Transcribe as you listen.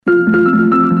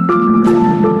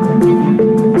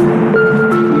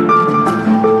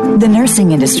The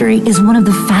nursing industry is one of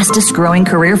the fastest growing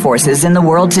career forces in the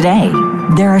world today.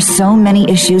 There are so many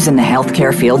issues in the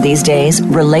healthcare field these days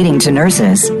relating to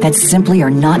nurses that simply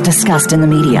are not discussed in the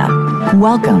media.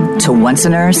 Welcome to Once a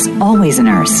Nurse, Always a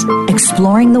Nurse,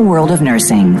 exploring the world of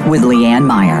nursing with Leanne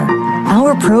Meyer.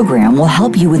 Our program will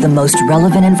help you with the most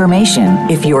relevant information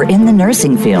if you're in the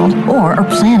nursing field or are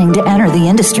planning to enter the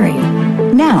industry.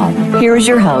 Now, here is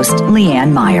your host,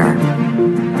 Leanne Meyer.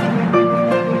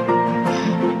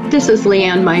 This is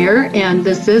Leanne Meyer, and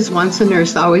this is Once a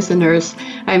Nurse, Always a Nurse.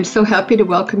 I'm so happy to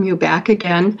welcome you back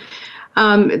again.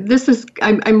 I'm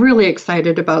really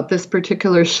excited about this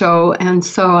particular show, and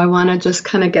so I want to just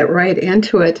kind of get right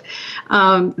into it.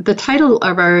 The title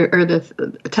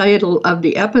of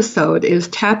the episode is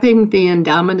Tapping the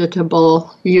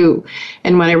Indomitable You.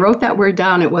 And when I wrote that word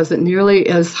down, it wasn't nearly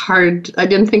as hard. I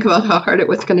didn't think about how hard it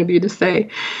was going to be to say.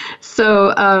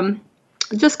 So,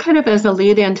 just kind of as a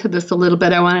lead into this a little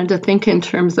bit, I wanted to think in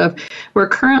terms of we're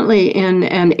currently in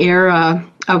an era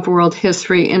of world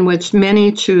history in which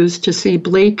many choose to see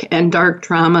bleak and dark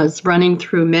dramas running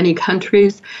through many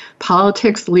countries,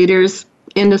 politics, leaders,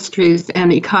 industries,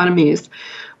 and economies,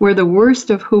 where the worst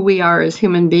of who we are as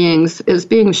human beings is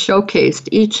being showcased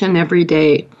each and every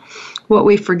day. What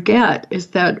we forget is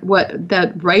that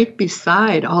right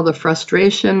beside all the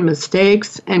frustration,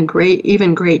 mistakes, and great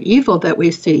evil that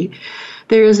we see,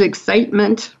 there is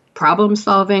excitement, problem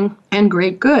solving, and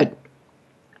great good.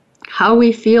 How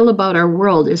we feel about our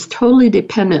world is totally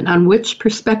dependent on which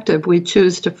perspective we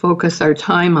choose to focus our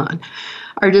time on.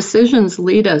 Our decisions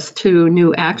lead us to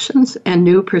new actions and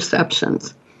new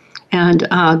perceptions. And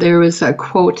there was a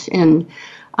quote in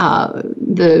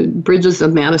the Bridges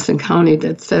of Madison County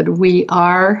that said, "We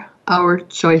are our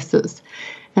choices."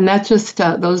 And that just,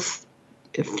 those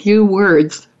few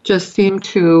words just seem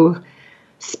to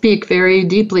speak very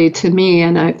deeply to me,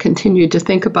 and I've continued to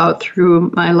think about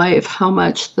through my life how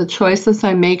much the choices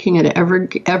I'm making at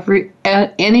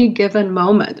any given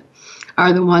moment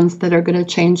are the ones that are going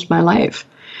to change my life.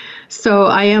 So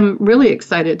I am really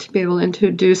excited to be able to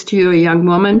introduce to you a young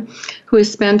woman who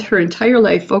has spent her entire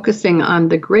life focusing on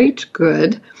the great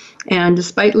good, and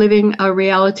despite living a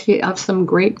reality of some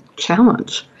great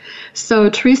challenge. So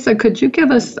Theresa, could you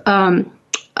give us,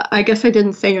 I guess I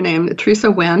didn't say your name, Theresa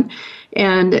Nguyen,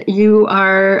 and you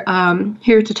are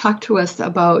here to talk to us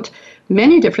about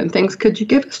many different things. Could you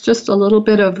give us just a little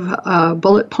bit of a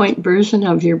bullet point version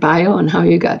of your bio and how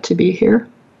you got to be here?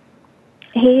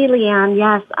 Hey, Leanne.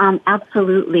 Yes,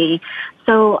 absolutely.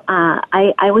 So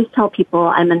I always tell people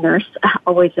I'm a nurse,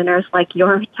 always a nurse. Like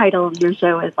your title of your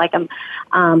show is like I'm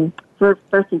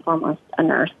first and foremost a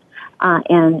nurse.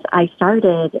 And I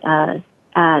started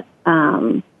at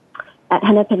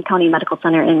Hennepin County Medical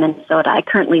Center in Minnesota. I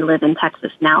currently live in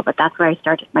Texas now, but that's where I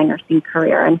started my nursing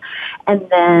career. And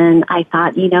then I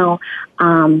thought,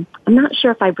 I'm not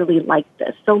sure if I really like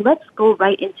this, so let's go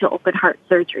right into open heart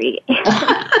surgery.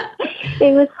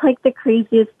 It was like the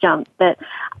craziest jump. But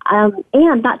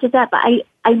and not just that, but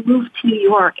I moved to New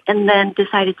York and then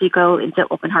decided to go into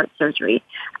open heart surgery.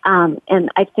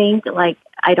 And I think,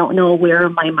 I don't know where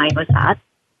my mind was at.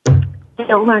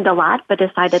 Still learned a lot, but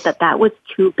decided that was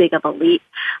too big of a leap.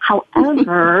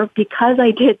 However, because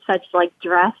I did such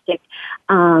drastic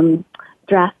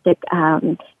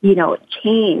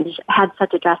change, had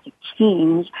such a drastic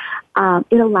change,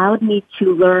 it allowed me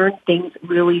to learn things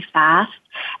really fast.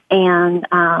 And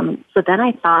so then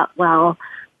I thought, well,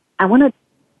 I want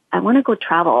to go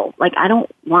travel. I don't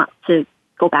want to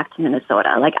go back to Minnesota.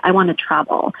 I want to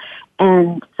travel.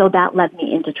 And so that led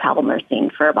me into travel nursing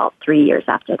for about 3 years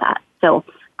after that. So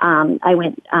I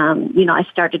went, I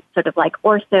started sort of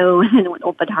ortho and went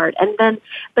open heart. And then,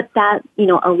 but that,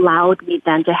 allowed me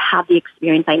then to have the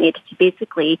experience I needed to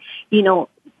basically,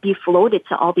 be floated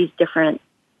to all these different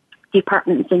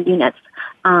departments and units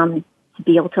to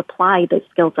be able to apply the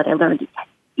skills that I learned,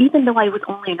 even though I was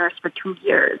only a nurse for 2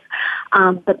 years.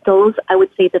 But those, I would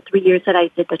say the 3 years that I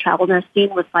did the travel nursing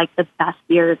was the best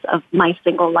years of my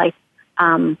single life,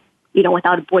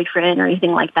 without a boyfriend or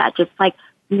anything like that. Just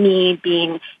me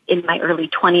being in my early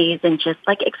 20s and just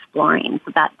exploring.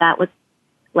 So that was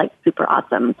super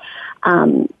awesome.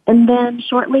 And then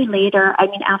shortly later,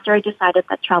 after I decided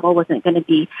that travel wasn't going to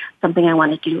be something I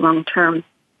wanted to do long term,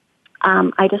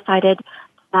 I decided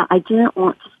that I didn't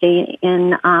want to stay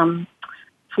in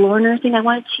floor nursing. I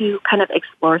wanted to kind of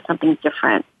explore something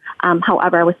different.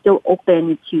 However, I was still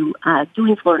open to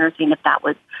doing floor nursing if that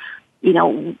was,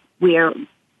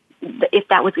 if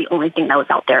that was the only thing that was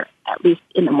out there, at least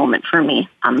in the moment for me.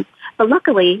 But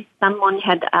luckily, someone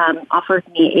had offered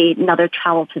me another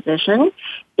travel position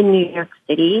in New York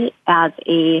City as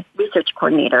a research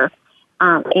coordinator.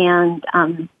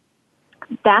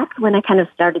 That's when I kind of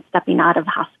started stepping out of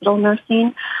hospital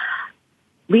nursing.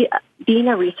 Being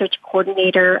a research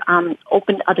coordinator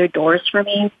opened other doors for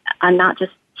me, not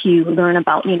just to learn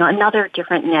about, another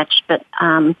different niche, but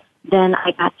then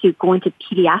I got to go into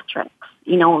pediatrics,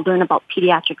 learn about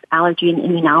pediatrics, allergy and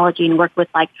immunology, and work with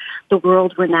like the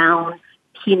world-renowned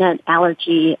peanut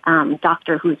allergy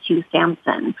doctor who's Hugh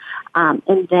Sampson.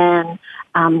 And then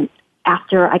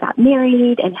after I got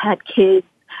married and had kids,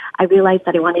 I realized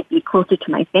that I wanted to be closer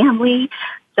to my family.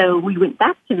 So we went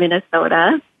back to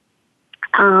Minnesota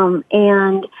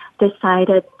and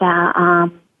decided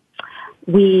that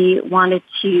we wanted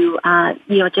to,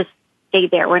 just stay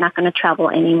there. We're not going to travel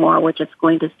anymore. We're just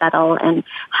going to settle and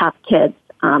have kids.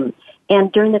 And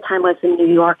during the time I was in New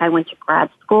York, I went to grad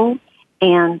school,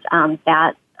 and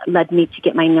that led me to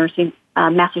get my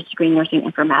master's degree in nursing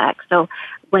informatics. So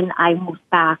when I moved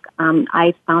back,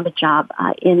 I found a job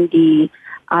in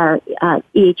our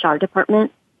EHR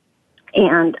department,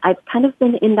 and I've kind of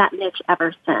been in that niche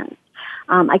ever since.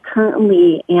 I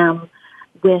currently am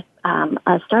with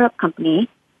a startup company,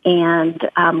 and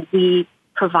we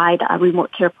provide a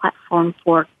remote care platform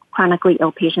for chronically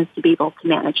ill patients to be able to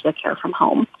manage their care from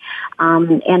home.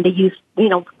 And they use,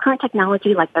 current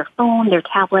technology like their phone, their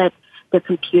tablet, their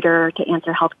computer to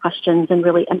answer health questions and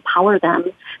really empower them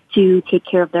to take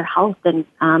care of their health and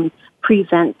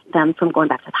prevent them from going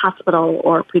back to the hospital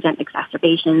or prevent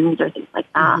exacerbations or things like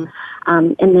that.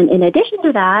 Mm-hmm. And then in addition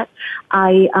to that,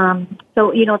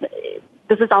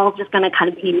 this is all just going to kind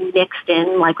of be mixed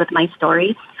in like with my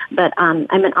story, but I'm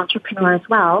an entrepreneur as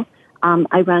well.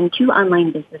 I run 2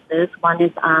 online businesses. One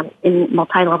is in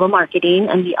multi-level marketing,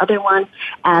 and the other one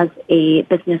as a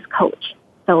business coach.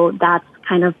 So that's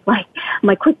kind of like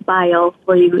my quick bio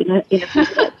for you in a few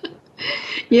minutes.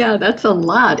 Yeah, that's a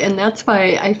lot. And that's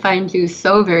why I find you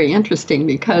so very interesting,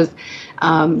 because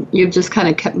you've just kind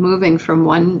of kept moving from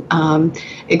one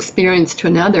experience to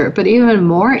another. But even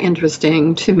more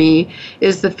interesting to me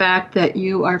is the fact that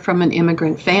you are from an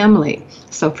immigrant family,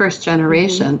 so first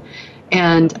generation. Mm-hmm.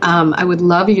 And I would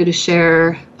love you to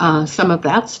share some of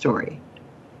that story.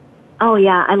 Oh,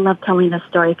 yeah. I love telling this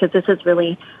story because this is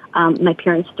really my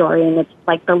parents' story, and it's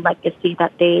like the legacy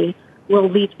that they will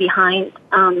leave behind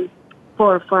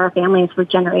for our families for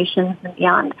generations and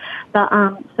beyond. But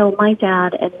so my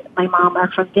dad and my mom are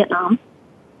from Vietnam,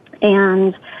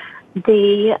 and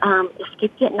they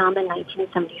escaped Vietnam in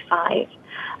 1975.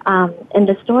 And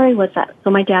the story was that, so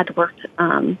my dad worked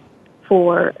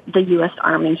for the U.S.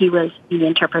 Army. He was the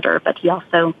interpreter, but he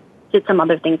also did some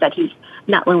other things that he's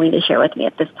not willing to share with me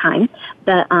at this time.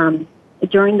 But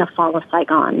during the fall of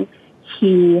Saigon,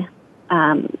 he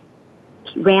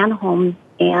ran home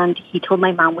and he told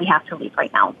my mom, "We have to leave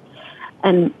right now."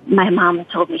 And my mom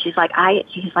told me, she's like,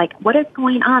 "What is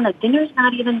going on? The dinner's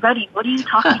not even ready. What are you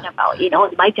talking about?"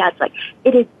 And my dad's like,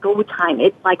 "It is go time.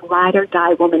 It's like ride or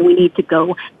die, woman. We need to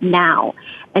go now."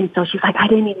 And so she's like, "I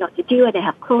didn't even know what to do. I didn't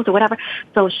have clothes or whatever."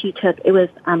 So it was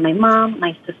my mom,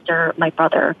 my sister, my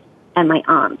brother, and my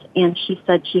aunt. And she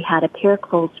said she had a pair of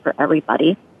clothes for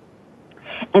everybody.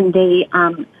 And they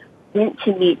went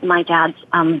to meet my dad's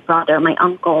brother, my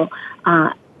uncle,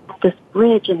 this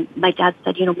bridge, and my dad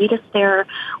said, "Meet us there.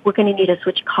 We're going to need to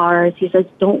switch cars." He says,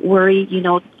 "Don't worry,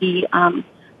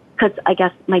 because I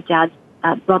guess my dad's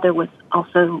brother was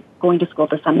also going to school at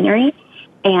the seminary,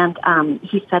 and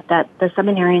he said that the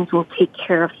seminarians will take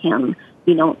care of him.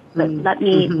 Let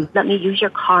me use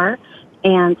your car,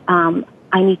 and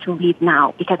I need to leave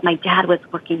now because my dad was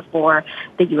working for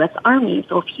the U.S. Army.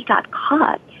 So if he got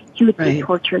caught, he would be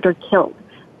tortured or killed.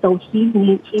 So he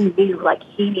knew like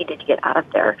he needed to get out of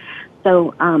there.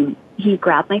 So he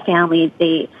grabbed my family.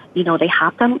 They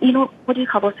hopped on, what do you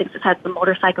call those things? It has the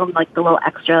motorcycle, like the little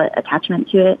extra attachment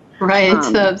to it. Right,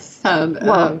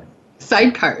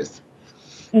 sidecars.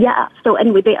 Yeah. So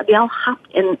anyway, they all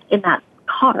hopped in that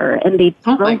car and they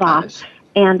drove off.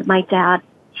 And my dad,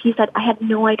 he said, "I had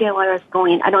no idea where I was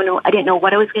going. I didn't know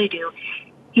what I was going to do."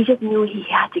 He just knew he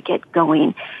had to get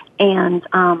going. And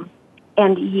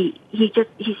he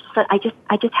said, I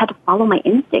just had to follow my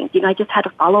instinct. I just had to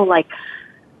follow like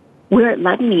where it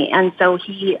led me. And so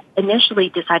he initially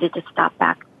decided to stop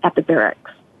back at the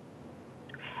barracks.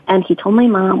 And he told my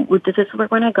mom, "Well, this is where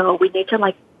we're going to go. We need to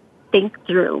like think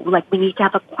through, like we need to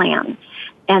have a plan."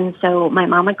 And so my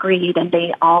mom agreed, and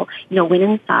they all, went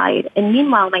inside. And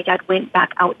meanwhile, my dad went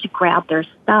back out to grab their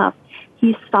stuff.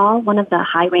 He saw one of the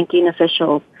high-ranking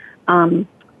officials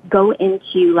go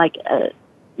into like a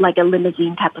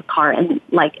limousine type of car and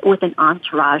like with an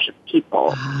entourage of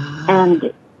people.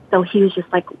 And so he was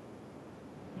just like,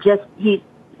 he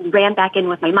ran back in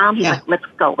with my mom. He's like, let's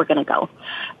go. We're going to go.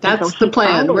 That's the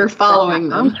plan. We're following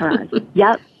them. Entourage.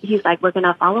 Yep. He's like, we're going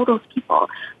to follow those people.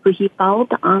 So he followed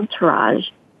the entourage.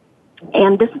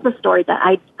 And this is a story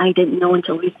that I didn't know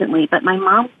until recently, but my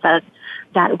mom said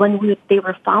that when they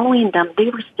were following them,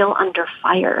 they were still under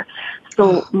fire.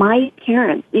 So my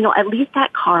parents, at least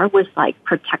that car was like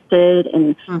protected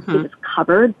and it was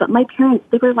covered, but my parents,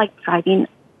 they were like driving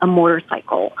a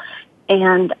motorcycle.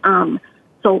 And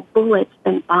so bullets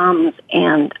and bombs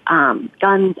and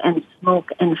guns and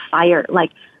smoke and fire,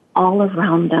 like all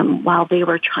around them while they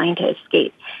were trying to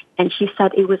escape. And she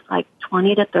said it was like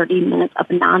 20 to 30 minutes of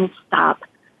nonstop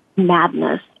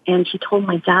madness. And she told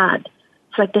my dad,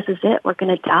 she's like, this is it. We're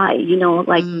going to die.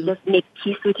 Just make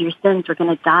peace with your sins. We're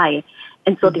going to die.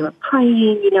 And so they were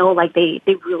praying, like they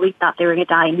really thought they were going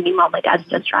to die. And meanwhile, my dad's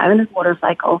just driving his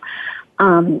motorcycle.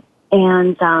 And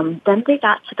then they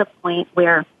got to the point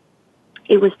where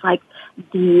it was like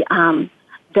the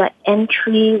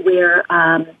entry where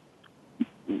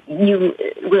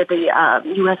the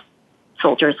U.S.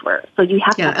 soldiers were. So you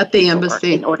have to at the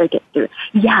embassy in order to get through.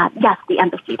 Yeah, yes, the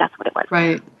embassy. That's what it was.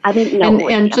 Right. I didn't know.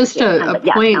 And just a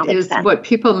point is what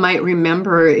people might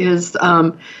remember is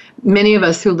many of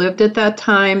us who lived at that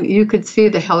time, you could see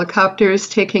the helicopters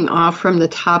taking off from the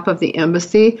top of the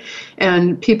embassy,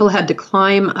 and people had to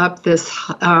climb up this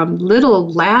little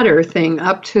ladder thing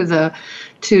up to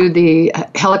the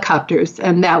helicopters,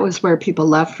 and that was where people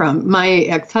left from. My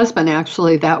ex-husband,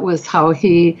 actually, that was how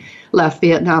he left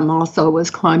Vietnam also,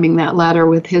 was climbing that ladder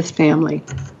with his family.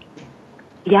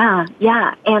 Yeah.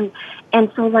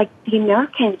 And so, like, the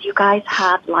Americans, you guys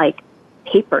had, like,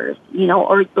 papers,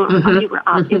 or it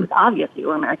was obvious you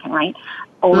were American, right?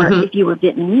 Or if you were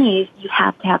Vietnamese, you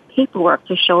had to have paperwork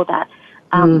to show that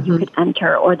you could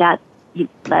enter, or that you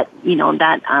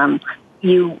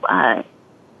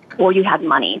or you had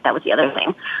money. That was the other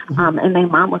thing. And my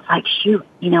mom was like, shoot,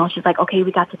 she's like, okay,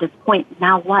 we got to this point.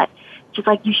 Now what? She's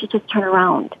like, you should just turn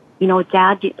around.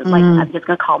 Dad, I'm just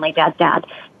going to call my dad, Dad,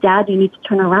 you need to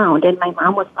turn around. And my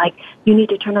mom was like, you need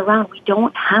to turn around. We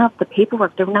don't have the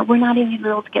paperwork. We're not even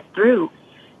able to get through.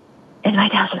 And my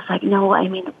dad's just like, no,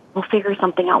 we'll figure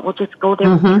something out. We'll just go there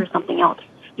and figure something out.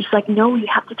 She's like, no, you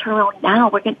have to turn around now.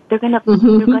 They're going to,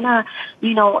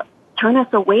 turn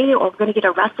us away, or we're going to get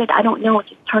arrested. I don't know.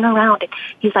 Just turn around. And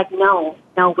he's like, no,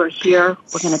 we're here.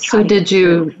 We're going to try. So did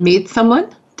you meet someone?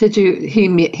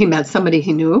 He met somebody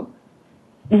he knew?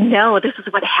 No, this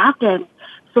is what happened.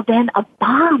 So then a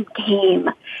bomb came,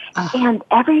 and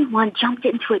everyone jumped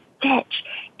into a ditch,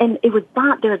 and it was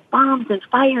there was bombs and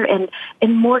fire and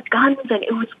more guns,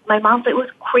 and my mom said it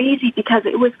was crazy because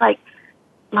it was like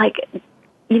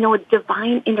a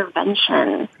divine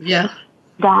intervention. Yeah.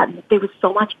 That there was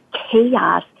so much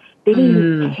chaos. They didn't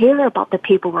even care about the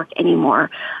paperwork anymore.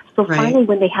 So finally,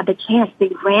 when they had the chance, they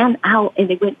ran out and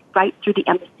they went right through the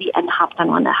embassy and hopped on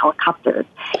one of the helicopters.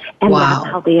 And that's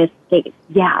how they escaped.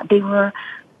 Yeah, they were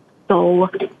so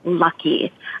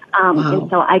lucky. And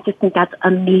so I just think that's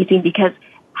amazing, because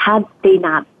had they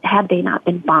not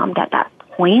been bombed at that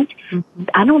point,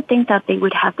 I don't think that they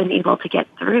would have been able to get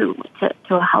through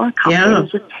to a helicopter. Yeah. It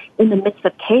was just in the midst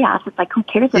of chaos. It's like, who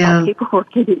cares about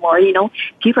paperwork anymore?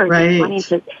 People are just wanting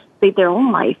to save their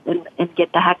own life and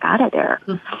get the heck out of there.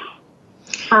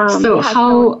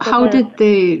 How did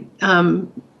they?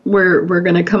 We're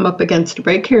going to come up against a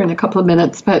break here in a couple of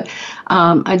minutes, but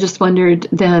I just wondered.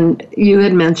 Then you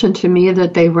had mentioned to me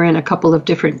that they were in a couple of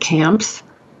different camps.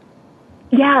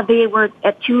 Yeah, they were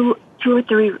at two or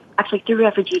three, actually 3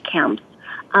 refugee camps.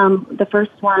 The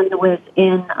first one was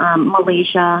in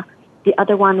Malaysia. The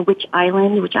other one, which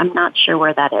island, which I'm not sure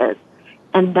where that is.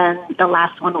 And then the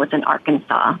last one was in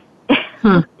Arkansas.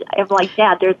 I'm like,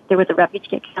 Dad, there was a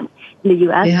refugee camp in the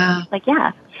U.S. Yeah. Like,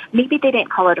 yeah. Maybe they didn't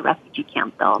call it a refugee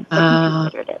camp, though, but we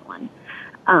considered it one.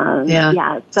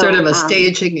 So, sort of a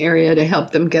staging area to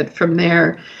help them get from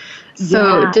there.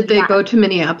 So did they go to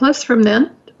Minneapolis from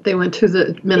then? They went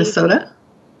to Minnesota?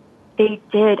 They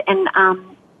did, and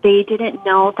they didn't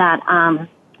know that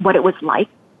what it was like.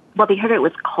 Well, they heard it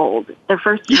was cold. Their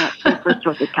first choice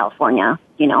was California,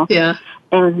 Yeah.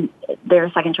 And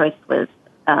their second choice was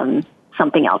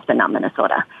something else, but not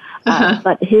Minnesota.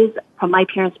 But my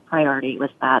parents' priority was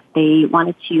that they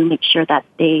wanted to make sure that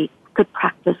they could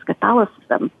practice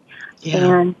Catholicism. Yeah.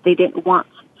 And they didn't want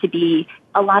to be,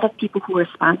 a lot of people who were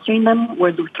sponsoring them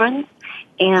were Lutherans.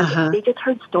 And they just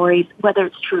heard stories, whether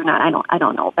it's true or not, I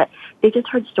don't know, but they just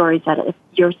heard stories that if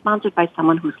you're sponsored by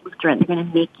someone who's Lutheran, they're going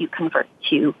to make you convert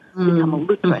to become a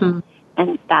Lutheran.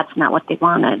 And that's not what they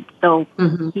wanted. So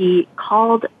he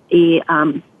called a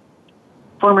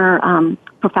former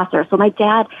professor. So my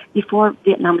dad, before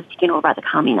Vietnam was taken over by the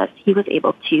communists, he was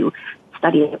able to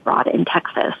study abroad in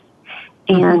Texas.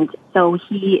 And so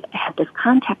he had this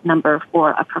contact number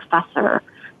for a professor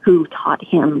who taught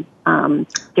him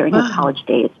during his college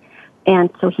days.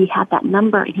 And so he had that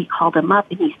number, and he called him up,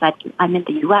 and he said, I'm in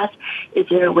the U.S. Is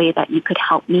there a way that you could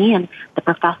help me? And the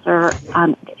professor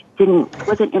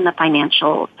wasn't in the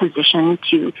financial position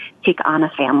to take on a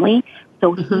family.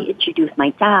 So he introduced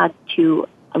my dad to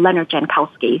Leonard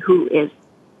Jankowski, who is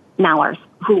now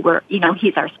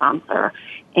he's our sponsor.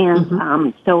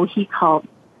 And so he called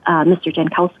Mr.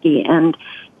 Jankowski, and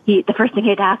the first thing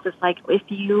he'd ask is like, if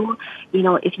you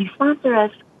sponsor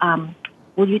us,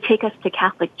 will you take us to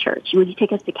Catholic church? Will you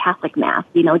take us to Catholic mass?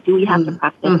 Do we have to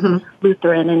practice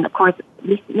Lutheran? And of course,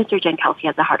 Mr. Jankowski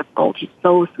has a heart of gold. He's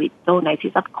so sweet, so nice.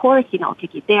 He's, of course, I'll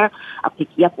take you there. I'll pick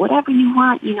you up, whatever you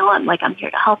want. I'm here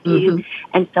to help you.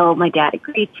 And so my dad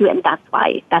agreed to, and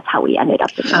that's how we ended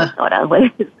up in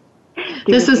Minnesota.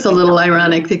 This is a little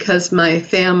ironic because my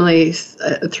family,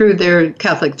 through their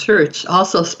Catholic church,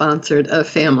 also sponsored a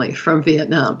family from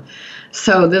Vietnam.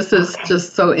 So this is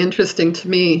just so interesting to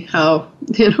me how,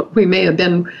 we may have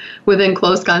been within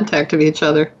close contact of each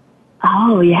other.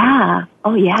 Oh, yeah.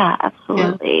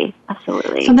 Absolutely. Yeah.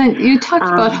 Absolutely. So then you talked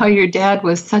about how your dad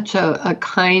was such a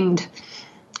kind,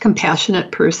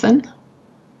 compassionate person.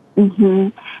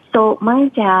 So my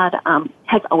dad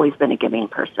has always been a giving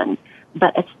person,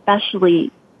 but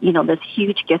especially, this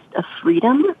huge gift of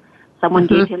freedom. Someone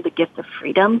gave him the gift of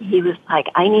freedom. He was like,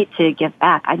 I need to give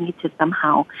back. I need to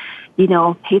somehow,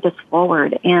 pay this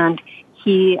forward. And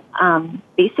he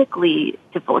basically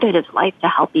devoted his life to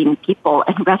helping people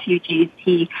and refugees.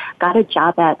 He got a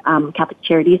job at Catholic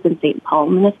Charities in St. Paul,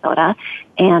 Minnesota,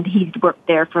 and he worked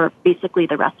there for basically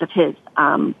the rest of his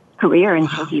career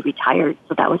until he retired.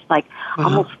 So that was like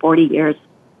almost 40 years.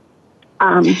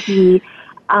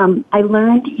 I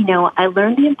learned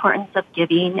the importance of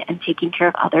giving and taking care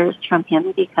of others from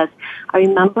him, because I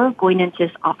remember going into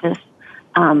his office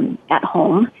at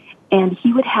home, and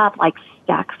he would have like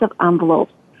stacks of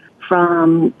envelopes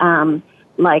from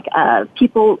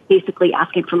people basically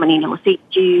asking for money, St.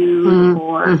 Jude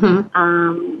or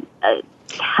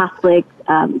Catholic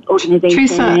organization.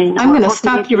 Teresa, I'm going to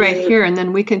stop you right here, and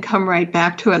then we can come right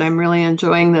back to it. I'm really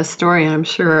enjoying this story, and I'm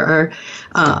sure our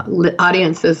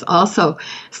audience is also.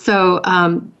 So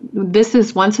this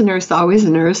is Once a Nurse, Always a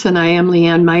Nurse, and I am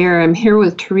Leanne Meyer. I'm here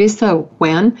with Theresa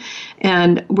Nguyen,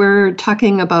 and we're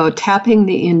talking about tapping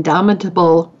the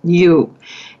indomitable you.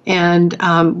 And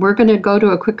we're going to go to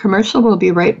a quick commercial. We'll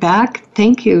be right back.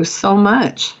 Thank you so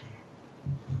much.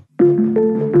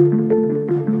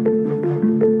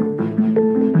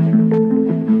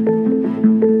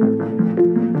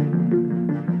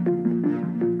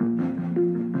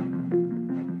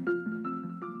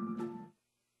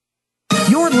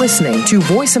 You're listening to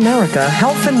Voice America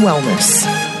Health and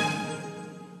Wellness.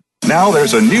 Now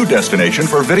there's a new destination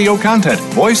for video content,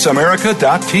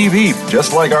 voiceamerica.tv,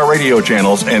 just like our radio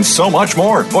channels and so much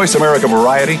more. Voice America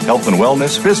Variety, Health and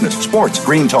Wellness, Business, Sports,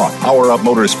 Green Talk, Power Up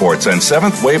Motorsports, and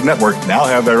Seventh Wave Network now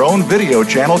have their own video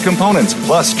channel components.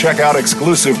 Plus, check out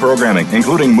exclusive programming,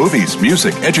 including movies,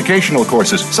 music, educational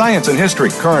courses, science and history,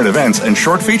 current events, and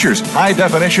short features.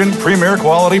 High-definition, premier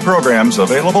quality programs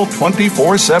available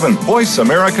 24/7.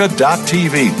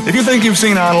 voiceamerica.tv. If you think you've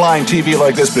seen online TV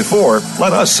like this before,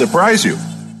 let us surprise you.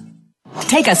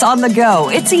 Take us on the go.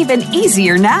 It's even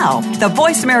easier now. The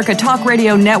Voice America Talk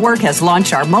Radio Network has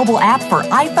launched our mobile app for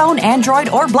iPhone, Android,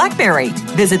 or BlackBerry.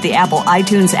 Visit the Apple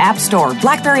iTunes App Store,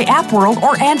 BlackBerry App World,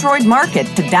 or Android Market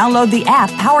to download the app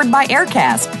powered by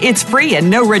Aircast. It's free and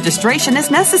no registration is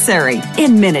necessary.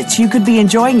 In minutes, you could be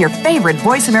enjoying your favorite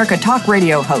Voice America Talk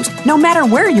Radio host, no matter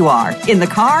where you are, in the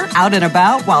car, out and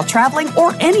about, while traveling,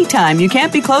 or anytime you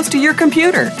can't be close to your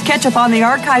computer. Catch up on the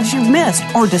archives you've missed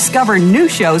or discover new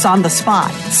shows on the spot.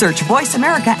 Search Voice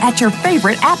America at your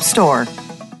favorite app store.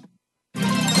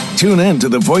 Tune in to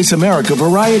the Voice America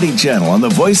Variety channel on the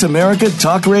Voice America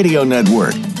Talk Radio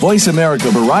Network. Voice America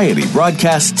Variety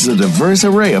broadcasts a diverse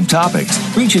array of topics,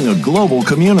 reaching a global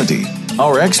community.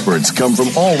 Our experts come from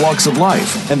all walks of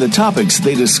life, and the topics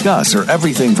they discuss are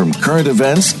everything from current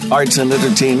events, arts and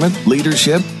entertainment,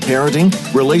 leadership, parenting,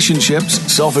 relationships,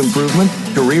 self-improvement,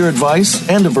 career advice,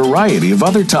 and a variety of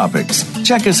other topics.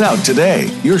 Check us out today.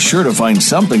 You're sure to find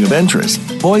something of interest.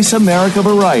 Voice America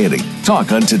Variety.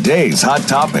 Talk on today's hot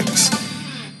topics.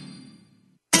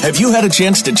 Have you had a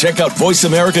chance to check out Voice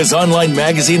America's online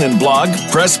magazine and blog,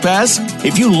 Press Pass?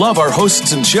 If you love our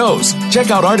hosts and shows,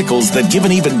 check out articles that give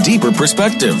an even deeper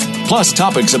perspective. Plus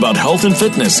topics about health and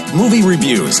fitness, movie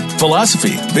reviews,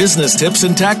 philosophy, business tips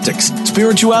and tactics,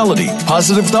 spirituality,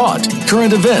 positive thought,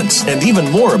 current events, and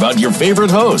even more about your favorite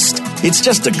host. It's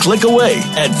just a click away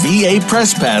at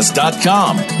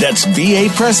vapresspass.com. That's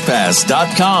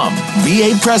vapresspass.com.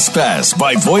 VA Press Pass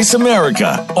by Voice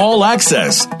America. All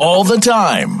access, all the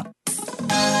time.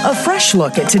 A fresh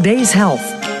look at today's health.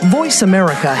 Voice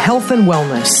America Health and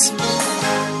Wellness.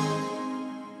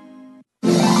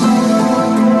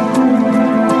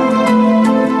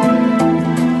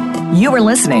 You are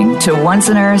listening to Once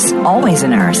a Nurse, Always a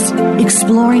Nurse,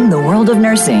 exploring the world of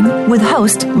nursing with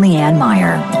host Leanne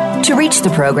Meyer. To reach the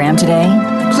program today,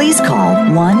 please call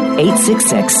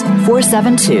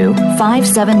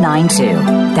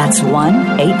 1-866-472-5792. That's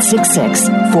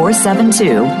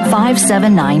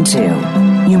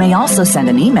 1-866-472-5792. You may also send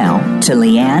an email to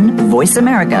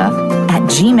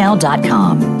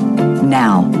leannevoiceamerica@gmail.com.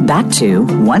 Now, back to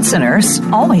Once a Nurse,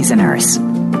 Always a Nurse.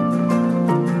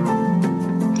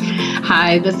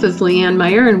 Hi, this is Leanne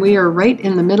Meyer, and we are right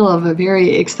in the middle of a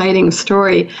very exciting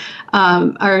story.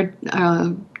 Our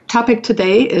topic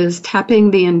today is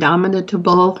Tapping the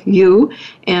Indomitable You,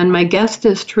 and my guest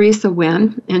is Theresa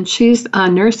Nguyen, and she's a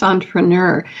nurse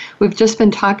entrepreneur. We've just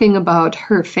been talking about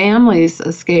her family's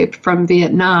escape from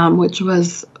Vietnam, which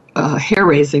was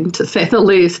hair-raising, to say the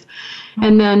least,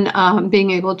 and then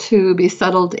being able to be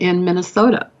settled in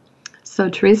Minnesota. So,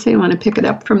 Theresa, you want to pick it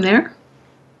up from there?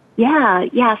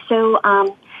 Yeah. So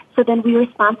then we were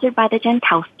sponsored by the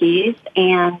Jankowskis,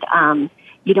 and I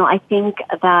think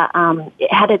that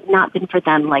had it not been for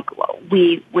them,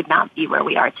 we would not be where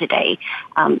we are today.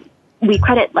 We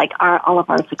credit all of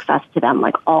our success to them,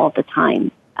 all the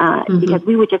time, because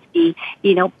we would just be,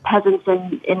 peasants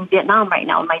in Vietnam right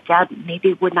now. My dad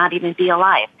maybe would not even be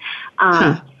alive.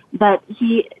 But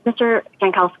Mr.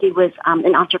 Jankowski was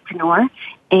an entrepreneur,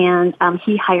 and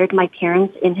he hired my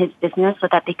parents in his business so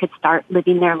that they could start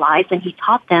living their lives. And he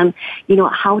taught them,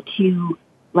 how to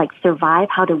survive,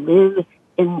 how to live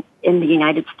in the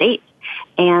United States.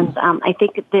 And I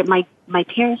think that my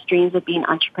parents' dreams of being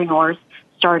entrepreneurs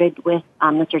started with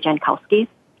Mr. Jankowski.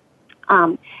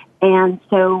 And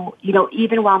so,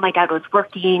 even while my dad was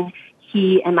working,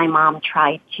 he and my mom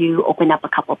tried to open up a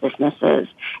couple businesses.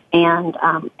 And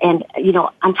on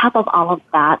top of all of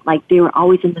that, they were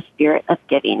always in the spirit of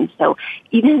giving. So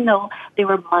even though there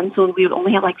were months when we would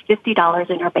only have $50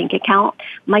 in our bank account,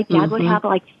 my dad would have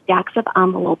stacks of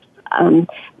envelopes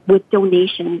with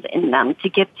donations in them to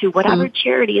give to whatever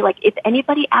charity. If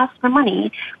anybody asked for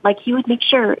money, he would make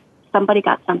sure somebody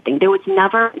got something. There was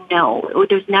never no.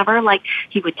 There's never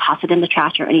he would toss it in the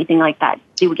trash or anything like that.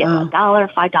 He would get $1,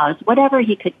 $5, whatever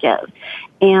he could give.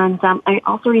 And I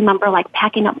also remember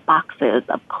packing up boxes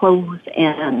of clothes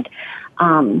and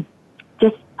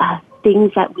just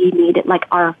things that we needed,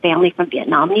 our family from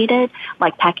Vietnam needed,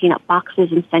 packing up boxes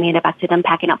and sending it back to them,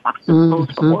 packing up boxes of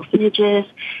clothes for orphanages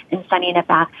and sending it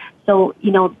back. So,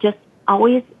 just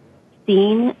always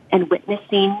seeing and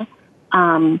witnessing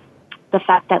the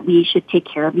fact that we should take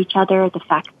care of each other, the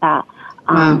fact that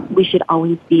we should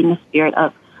always be in the spirit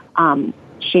of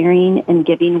sharing and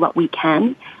giving what we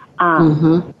can.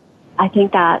 I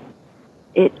think that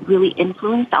it really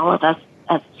influenced all of us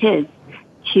as kids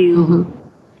to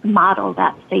model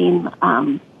that same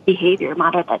behavior,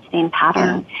 model that same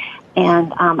pattern.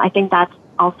 And I think that's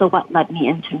also what led me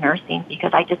into nursing,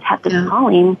 because I just had this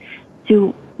calling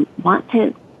to want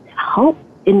to help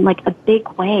in a big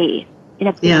way.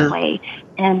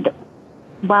 And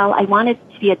while I wanted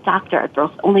to be a doctor at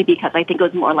first, only because I think it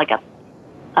was more like a,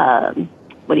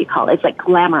 what do you call it? It's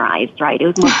glamorized, right? It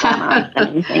was more glamorized than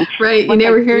anything. Right. You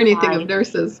never hear anything of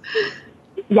nurses.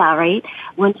 Yeah, right.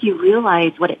 Once you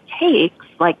realize what it takes,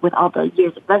 with all the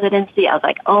years of residency, I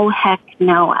was oh, heck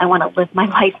no, I want to live my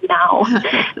life now.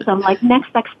 So I'm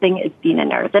next best thing is being a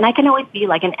nurse. And I can always be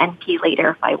an NP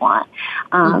later if I want.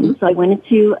 So I went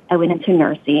into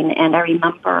nursing, and I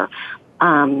remember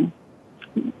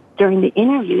during the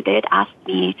interview, they had asked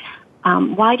me,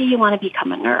 why do you want to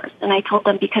become a nurse? And I told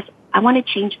them, because I want to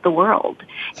change the world.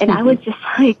 And I was just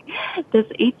this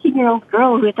 18-year-old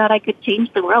girl who thought I could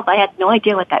change the world. I had no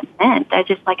idea what that meant. I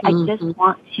just I just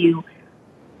want to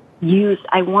use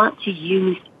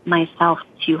myself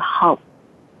to help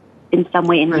in some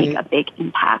way and make a big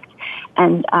impact.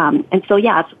 And so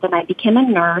then I became a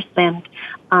nurse, and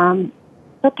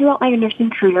but throughout my nursing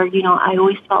career, I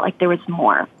always felt like there was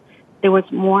more. There was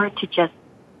more to just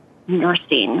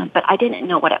nursing, but I didn't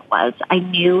know what it was. I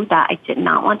knew that I did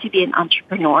not want to be an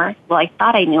entrepreneur. Well, I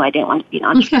thought I knew I didn't want to be an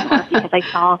entrepreneur because I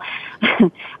saw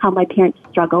how my parents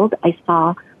struggled. I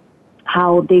saw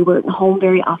how they weren't home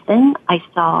very often. I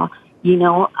saw, they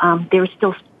were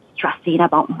still stressing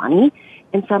about money.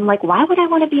 And so I'm like, why would I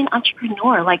want to be an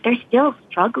entrepreneur? Like, they're still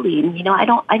struggling. You know, I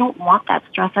don't want that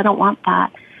stress. I don't want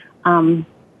that,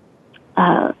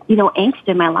 angst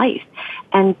in my life.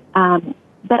 And,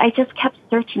 but I just kept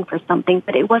searching for something,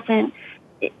 but it wasn't,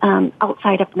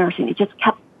 outside of nursing. It just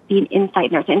kept being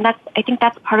inside nursing. And I think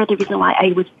that's part of the reason why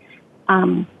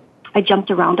I jumped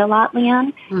around a lot,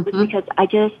 Leanne, was because I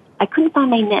couldn't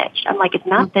find my niche. I'm like, it's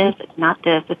not this, it's not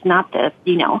this, it's not this,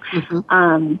 you know.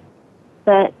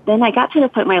 But then I got to the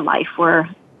point in my life where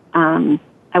I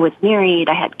was married,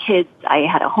 I had kids, I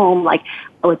had a home, like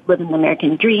I was living the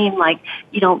American dream. Like,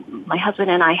 you know, my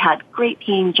husband and I had great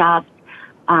paying jobs,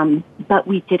 but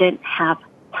we didn't have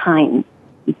time.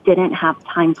 We didn't have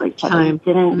time for each other. We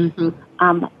didn't.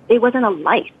 It wasn't a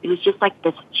life. It was just like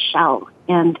this shell.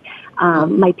 And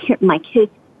my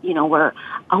kids, you know, were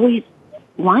always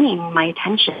wanting my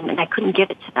attention, and I couldn't give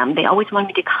it to them. They always wanted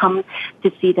me to come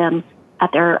to see them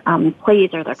at their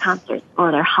plays or their concerts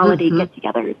or their holiday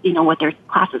get-togethers, you know, with their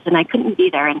classes, and I couldn't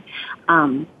be there. And,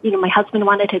 you know, my husband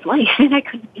wanted his wife, and I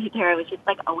couldn't be there. I was just,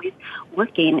 like, always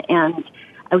working, and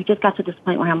I just got to this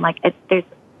point where I'm like, this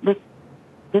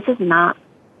is not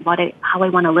how I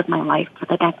want to live my life for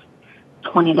the next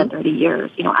 20 to 30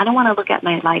 years. You know, I don't want to look at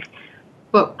my life.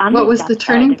 Well, what was the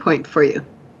turning point for you?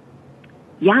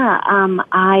 Yeah,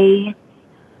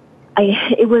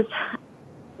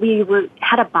 we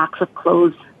had a box of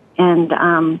clothes, and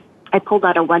I pulled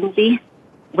out a onesie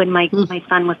when my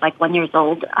son was like 1 year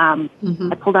old. I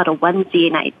pulled out a onesie,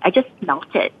 and I just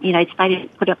smelt it. You know, I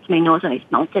decided to put it up to my nose, and I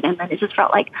smelt it, and then it just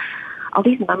felt like all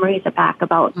these memories are back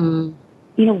about, you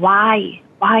know, why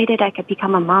did I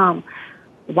become a mom?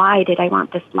 Why did I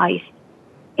want this life?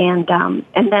 And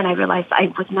then I realized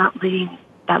I was not living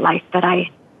that life that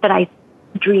I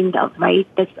dreamed of, right?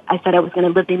 I said I was going to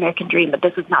live the American dream, but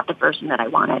this is not the version that I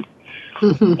wanted.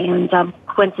 And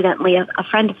coincidentally, a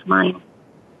friend of mine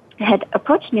had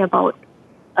approached me about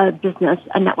a business,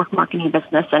 a network marketing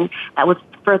business, and that was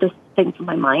the furthest thing from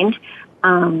my mind.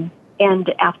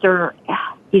 And after,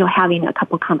 you know, having a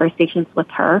couple conversations with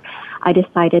her, I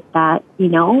decided that, you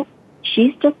know,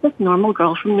 she's just this normal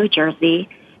girl from New Jersey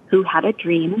who had a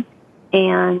dream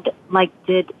and, like,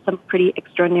 did some pretty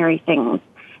extraordinary things.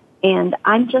 And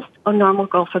I'm just a normal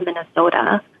girl from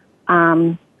Minnesota,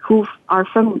 who are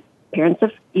from parents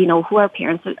of, you know,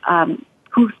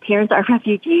 whose parents are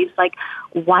refugees. Like,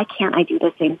 why can't I do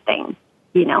the same thing?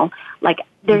 You know, like,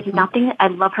 there's nothing. I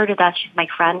love her to death. She's my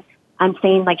friend. I'm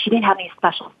saying, like, she didn't have any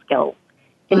special skills.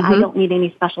 And I don't need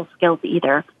any special skills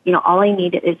either. You know, all I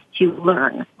need is to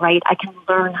learn, right? I can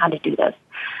learn how to do this.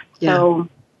 Yeah. So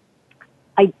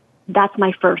that's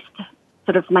my first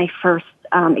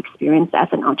experience as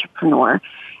an entrepreneur.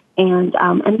 And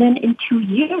then in 2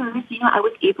 years, you know, I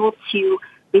was able to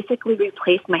basically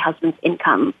replace my husband's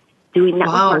income doing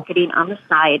network marketing on the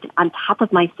side on top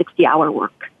of my 60-hour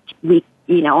work week,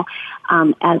 you know,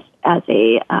 as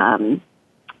a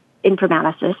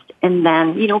informaticist, and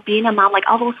then, you know, being a mom, like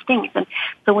all those things. And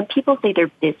so when people say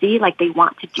they're busy, like they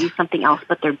want to do something else,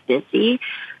 but they're busy,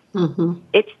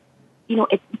 it's, you know,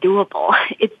 it's doable.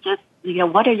 It's just, you know,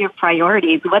 what are your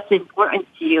priorities? What's important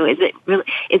to you? Is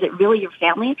it really your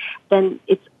family? Then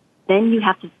you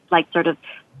have to, like, sort of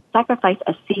sacrifice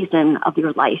a season of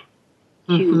your life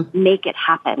to make it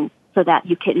happen so that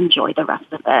you can enjoy the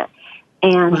rest of it.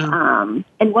 And,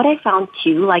 and what I found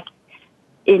too, like,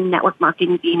 in network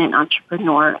marketing, being an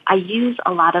entrepreneur, I use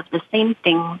a lot of the same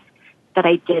things that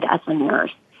I did as a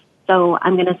nurse. So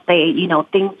I'm going to say, you know,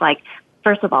 things like,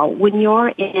 first of all, when you're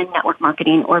in network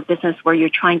marketing or business where you're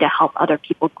trying to help other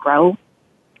people grow,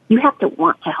 you have to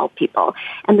want to help people.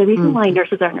 And the reason why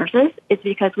nurses are nurses is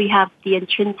because we have the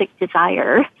intrinsic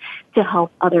desire to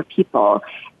help other people.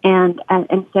 And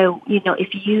so, you know,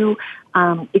 if you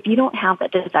don't have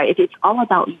that desire, if it's all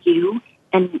about you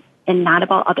and not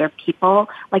about other people,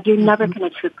 like, you're never going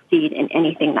to succeed in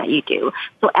anything that you do.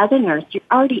 So as a nurse, you're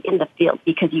already in the field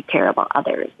because you care about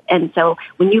others. And so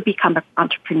when you become an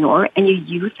entrepreneur and you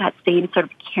use that same sort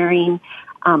of caring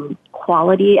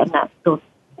quality and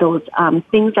those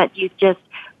things that you just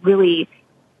really,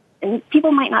 and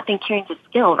people might not think caring's a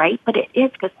skill, right? But it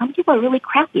is, because some people are really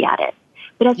crappy at it.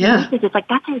 But as nurses, it's like,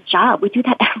 that's our job. We do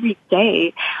that every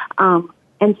day.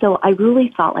 And so I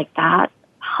really felt like that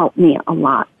helped me a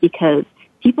lot, because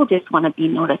people just want to be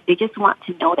noticed. They just want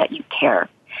to know that you care.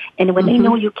 And when they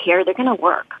know you care, they're going to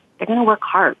work. They're going to work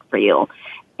hard for you.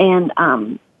 And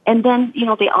then, you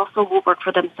know, they also will work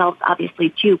for themselves,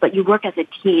 obviously, too. But you work as a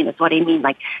team is what I mean.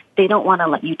 Like, they don't want to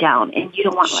let you down, and you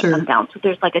don't want to let them down. So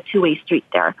there's like a two-way street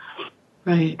there.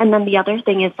 Right. And then the other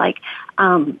thing is, like,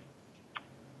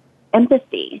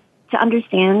 empathy, to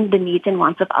understand the needs and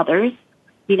wants of others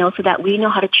so that we know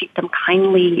how to treat them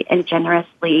kindly and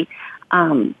generously.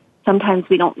 Sometimes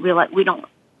we don't realize, we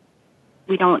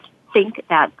don't think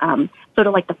that, sort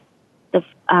of like the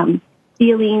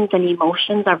feelings and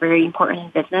emotions are very important in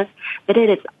business, but it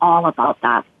is all about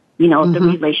that, the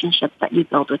relationships that you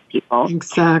build with people.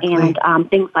 Exactly. And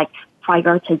things like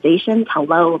prioritizations,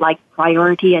 like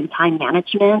priority and time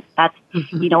management. That's,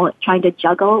 trying to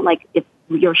juggle, like if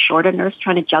you're short a nurse,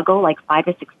 trying to juggle like 5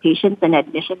 or 6 patients and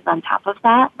admissions on top of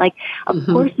that. Like, of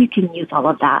course you can use all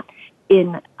of that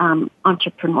in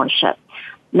entrepreneurship.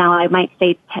 Now, I might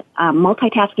say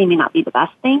multitasking may not be the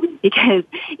best thing because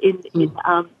in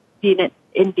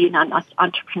being an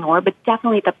entrepreneur, but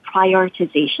definitely the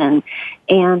prioritization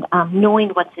and knowing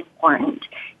what's important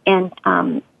and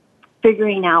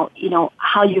figuring out,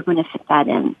 how you're going to fit that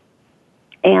in.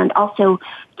 And also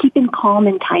keeping calm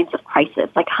in times of crisis.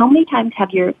 Like, how many times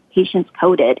have your patients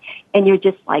coded and you're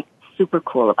just like super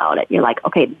cool about it? You're like,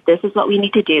 okay, this is what we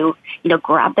need to do.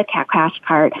 Grab the crash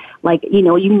cart. Like, you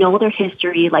know their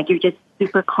history. Like, you're just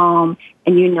super calm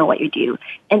and you know what you do.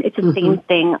 And it's the same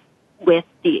thing with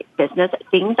the business.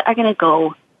 Things are going to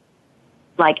go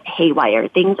like haywire.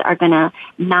 Things are going to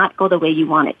not go the way you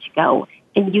want it to go.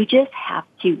 And you just have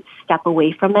to step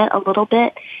away from it a little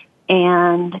bit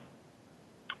and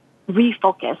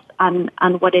refocus on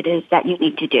what it is that you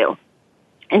need to do.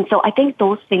 And so I think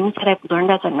those things that I've learned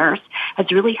as a nurse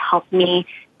has really helped me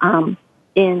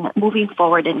in moving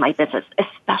forward in my business,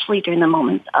 especially during the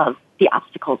moments of the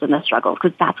obstacles and the struggles,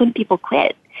 because that's when people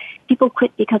quit. People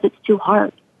quit because it's too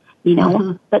hard,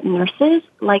 But nurses,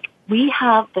 like, we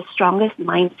have the strongest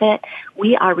mindset.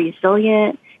 We are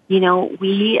resilient.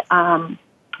 We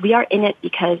are in it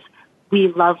because we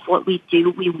love what we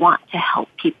do. We want to help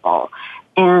people.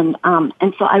 And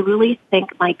so I really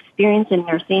think my experience in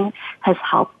nursing has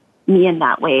helped me in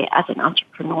that way as an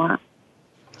entrepreneur.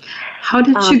 How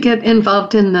did you get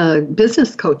involved in the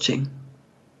business coaching?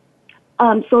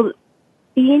 So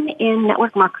being in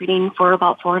network marketing for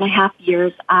about 4.5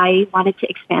 years, I wanted to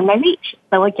expand my reach.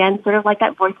 So again, sort of like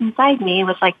that voice inside me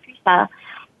was like, Theresa,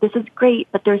 this is great,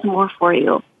 but there's more for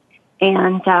you.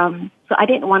 And so I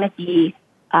didn't want to be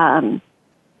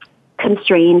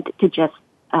constrained to just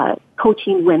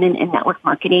coaching women in network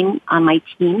marketing on my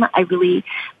team. I really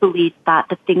believe that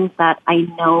the things that I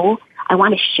know, I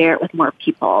want to share it with more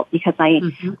people because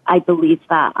I believe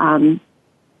that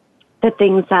the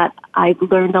things that I've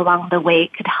learned along the way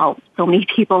could help so many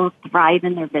people thrive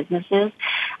in their businesses,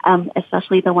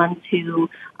 especially the ones who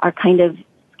are kind of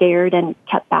scared and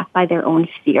kept back by their own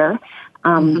fear.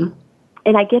 And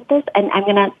I get this, and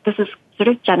this is sort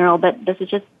of general, but this is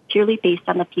just purely based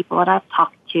on the people that I've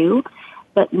talked to.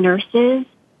 But nurses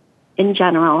in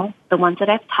general, the ones that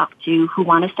I've talked to who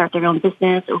want to start their own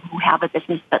business or who have a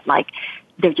business, but like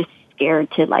they're just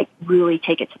scared to like really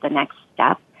take it to the next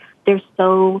step. They're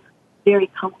so very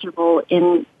comfortable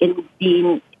in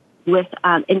being with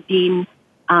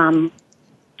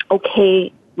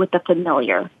okay with the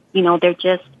familiar.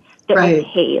 They're right.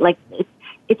 Okay. Like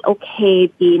it's okay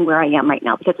being where I am right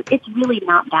now because it's really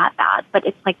not that bad, but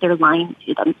it's like they're lying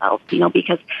to themselves,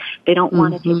 because they don't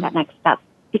want to take that next step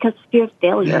because fear of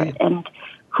failure. Right. And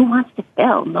who wants to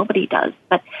fail? Nobody does.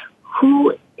 But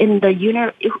who in the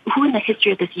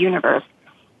history of this universe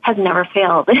has never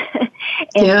failed?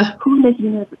 And who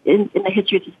in the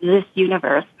history of this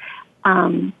universe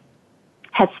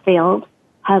has failed,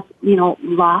 has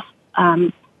lost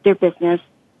their business,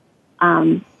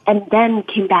 and then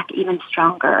came back even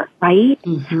stronger, right?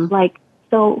 Like,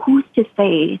 so who's to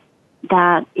say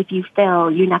that if you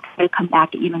fail, you're not going to come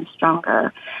back even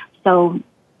stronger? So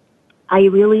I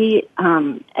really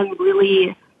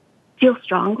feel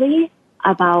strongly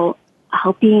about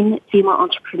helping female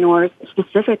entrepreneurs,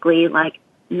 specifically like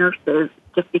nurses,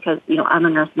 just because, I'm a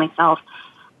nurse myself,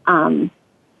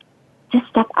 just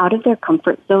step out of their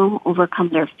comfort zone, overcome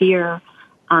their fear,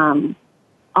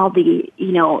 all the,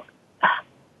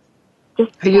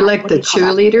 just are you like the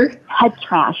cheerleader? Head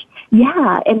trash.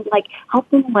 Yeah. And like help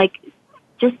them like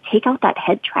just take out that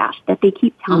head trash that they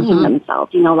keep telling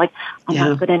themselves, like I'm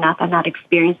not good enough. I'm not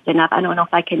experienced enough. I don't know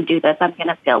if I can do this. I'm going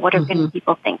to fail. What are going to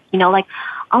people think? Like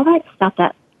all that stuff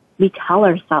that we tell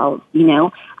ourselves,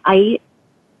 I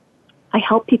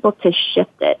help people to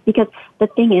shift it because the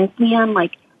thing is, Leon,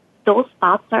 like those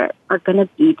thoughts are going to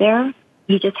be there.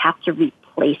 You just have to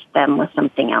replace them with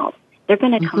something else. They're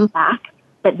going to come back,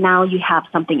 but now you have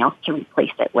something else to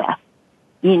replace it with.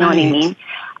 You know what I mean?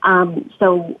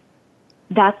 So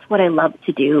that's what I love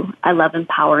to do. I love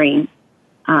empowering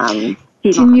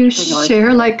Can you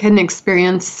share like an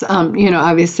experience,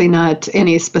 obviously not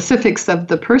any specifics of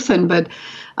the person, but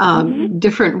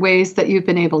different ways that you've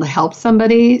been able to help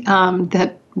somebody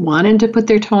that wanted to put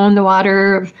their toe in the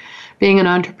water of being an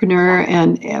entrepreneur,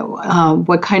 and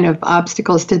what kind of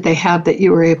obstacles did they have that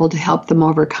you were able to help them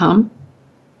overcome?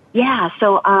 Yeah,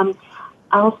 so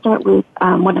I'll start with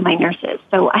one of my nurses.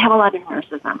 So I have a lot of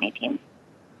nurses on my team.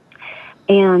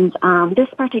 And this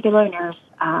particular nurse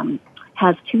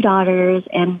has 2 daughters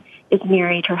and is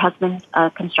married. Her husband's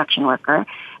a construction worker.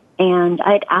 And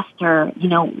I'd asked her,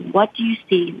 what do you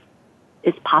see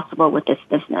is possible with this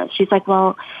business? She's like,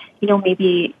 well,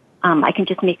 maybe I can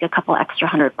just make a couple extra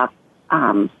 $100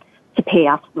 to pay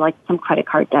off like some credit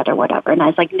card debt or whatever. And I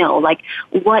was like, no, like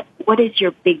what is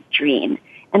your big dream?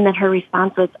 And then her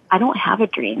response was, I don't have a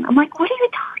dream. I'm like, what are you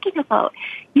talking about?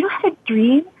 You don't have a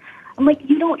dream? I'm like,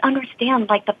 you don't understand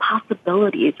like the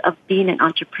possibilities of being an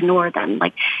entrepreneur then.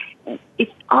 Like if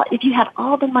you had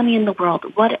all the money in the world,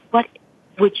 what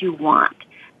would you want?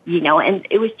 And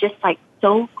it was just like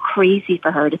so crazy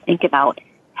for her to think about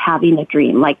having a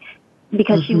dream, like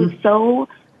because she was so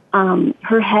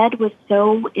her head was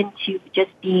so into just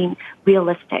being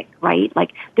realistic, right?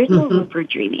 Like there's no room for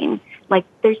dreaming. Like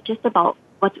there's just about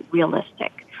what's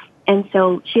realistic. And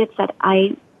so she had said,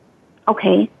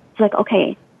 okay. She's like,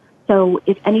 okay, so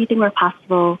if anything were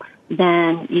possible,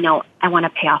 then, I want to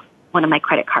pay off one of my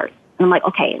credit cards. And I'm like,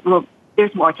 okay, well,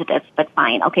 there's more to this, but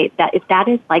fine. Okay, if that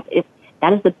is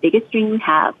the biggest dream you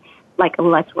have, like,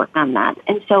 let's work on that.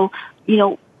 And so,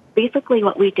 basically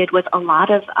what we did was a lot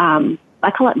of, I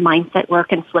call it mindset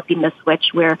work and flipping the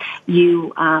switch, where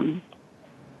you,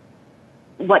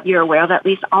 what you're aware of, at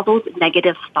least all those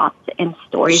negative thoughts and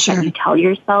stories that you tell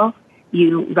yourself,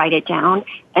 you write it down.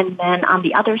 And then on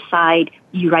the other side,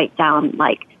 you write down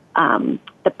like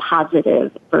the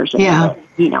positive version of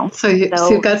it, So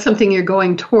you've got something you're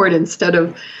going toward instead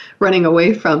of running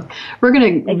away from. We're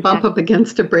going to bump up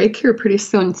against a break here pretty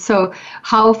soon. So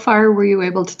how far were you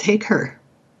able to take her?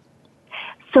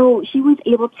 So she was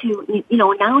able to,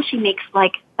 now she makes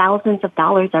like thousands of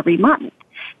dollars every month.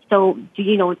 So,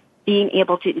 being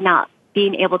able to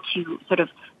sort of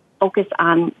focus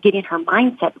on getting her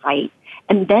mindset right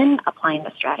and then applying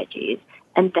the strategies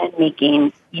and then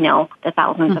making, the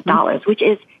thousands of dollars, which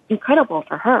is incredible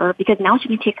for her because now she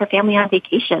can take her family on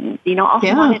vacation. All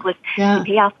she wanted was to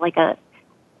pay off like a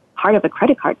part of a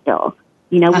credit card bill,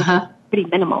 which is pretty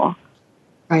minimal.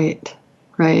 Right.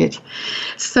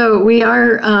 So we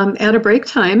are at a break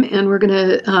time, and we're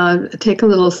going to take a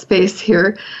little space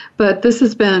here. But this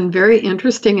has been very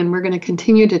interesting, and we're going to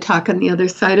continue to talk on the other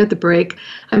side of the break.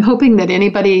 I'm hoping that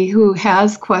anybody who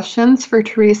has questions for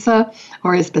Theresa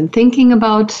or has been thinking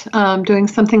about doing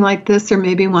something like this, or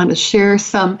maybe want to share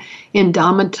some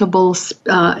indomitable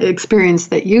experience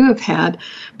that you have had,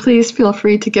 please feel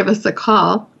free to give us a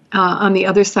call on the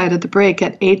other side of the break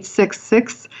at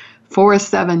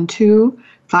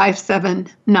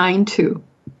 866-472-5792.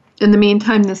 In the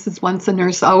meantime, this is Once a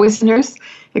Nurse, Always a Nurse,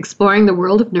 exploring the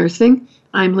world of nursing.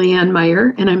 I'm Leanne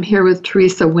Meyer, and I'm here with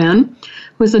Theresa Nguyen,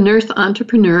 who is a nurse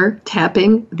entrepreneur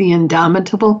tapping the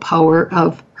indomitable power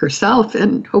of herself,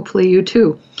 and hopefully you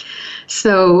too.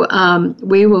 So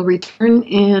we will return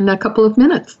in a couple of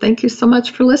minutes. Thank you so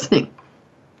much for listening.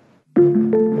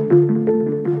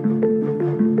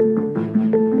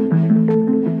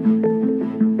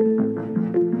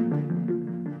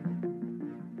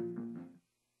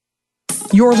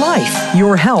 Your life,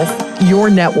 your health, your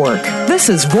network. This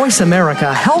is Voice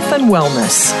America Health and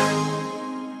Wellness.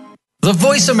 The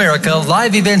Voice America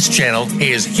Live Events channel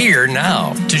is here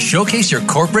now to showcase your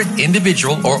corporate,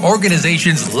 individual, or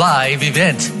organization's live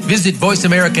event. Visit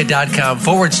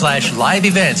voiceamerica.com/live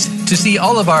events to see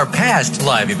all of our past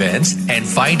live events and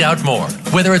find out more.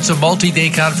 Whether it's a multi-day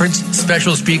conference,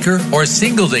 special speaker, or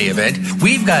single-day event,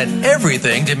 we've got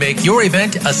everything to make your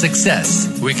event a success.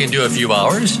 We can do a few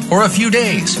hours or a few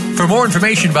days. For more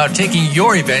information about taking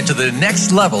your event to the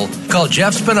next level, call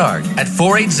Jeff Spinard at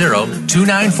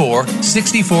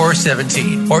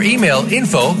 480-294-6417 or email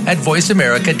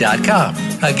info@voiceamerica.com.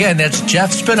 Again, that's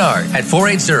Jeff Spinard at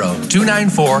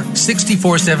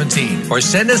 480-294-6417 or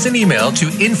send us an email to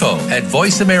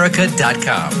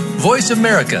info@voiceamerica.com. Voice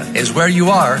America is where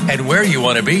you are and where you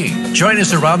want to be. Join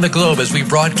us around the globe as we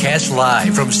broadcast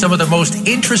live from some of the most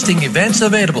interesting events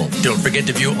available. Don't forget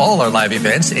to view all our live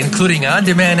events, including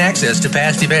on-demand access to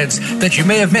past events that you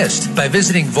may have missed by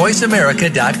visiting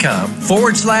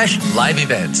voiceamerica.com/live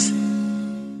events.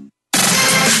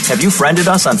 Have you friended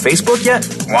us on Facebook yet?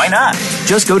 Why not?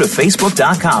 Just go to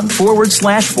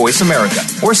facebook.com/Voice America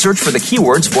or search for the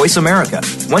keywords Voice America.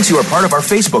 Once you are part of our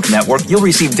Facebook network, you'll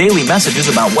receive daily messages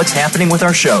about what's happening with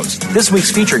our shows, this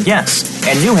week's featured guests,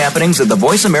 and new happenings of the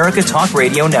Voice America Talk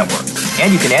Radio Network.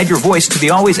 And you can add your voice to the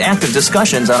always active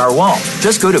discussions on our wall.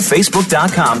 Just go to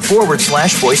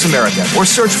facebook.com/Voice America or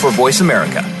search for Voice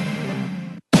America.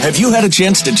 Have you had a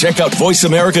chance to check out Voice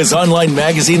America's online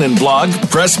magazine and blog,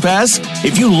 Press Pass?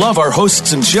 If you love our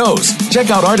hosts and shows,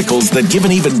 check out articles that give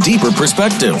an even deeper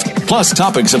perspective. Plus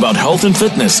topics about health and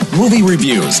fitness, movie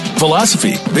reviews,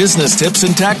 philosophy, business tips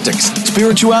and tactics,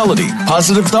 spirituality,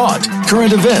 positive thought,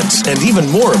 current events, and even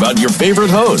more about your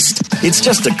favorite host. It's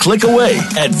just a click away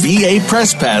at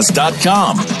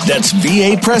vapresspass.com. That's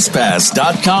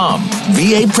vapresspass.com.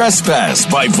 VA Press Pass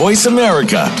by Voice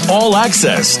America. All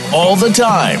access, all the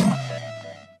time.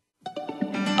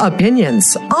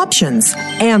 Opinions, options,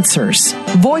 answers.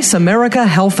 Voice America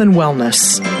Health and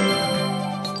Wellness.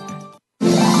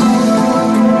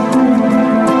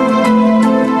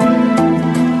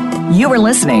 You are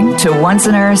listening to Once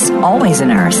a Nurse, Always a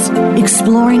Nurse,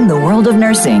 exploring the world of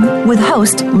nursing with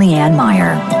host Leanne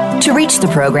Meyer. To reach the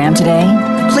program today,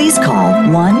 please call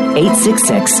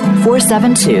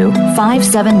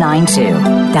 1-866-472-5792.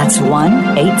 That's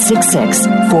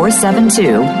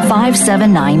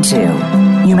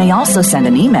 1-866-472-5792. You may also send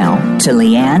an email to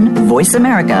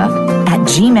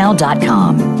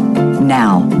leannevoiceamerica@gmail.com.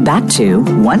 Now, back to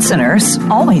Once a Nurse,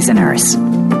 Always a Nurse.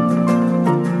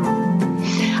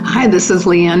 Hi, this is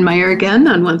Leanne Meyer again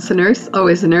on Once a Nurse,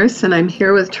 Always a Nurse, and I'm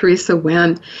here with Theresa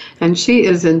Nguyen, and she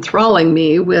is enthralling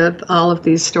me with all of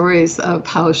these stories of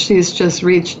how she's just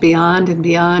reached beyond and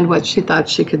beyond what she thought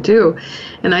she could do.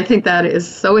 And I think that is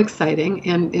so exciting,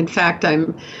 and in fact,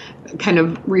 I'm kind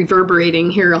of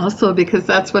reverberating here also because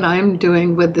that's what I'm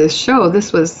doing with this show.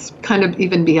 This was kind of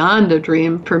even beyond a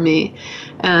dream for me,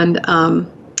 and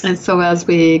so as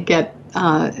we get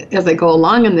as I go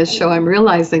along in this show, I'm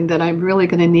realizing that I'm really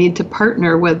going to need to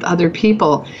partner with other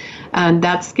people, and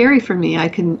that's scary for me. I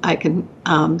can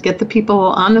get the people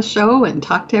on the show and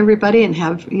talk to everybody and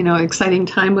have exciting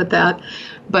time with that,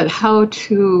 but how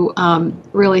to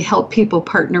really help people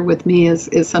partner with me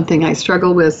is something I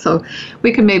struggle with. So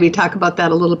we can maybe talk about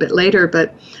that a little bit later,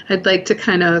 but I'd like to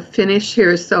kind of finish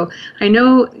here. So I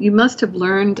know you must have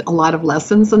learned a lot of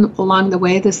lessons along the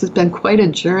way. This has been quite a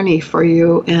journey for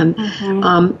you. And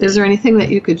is there anything that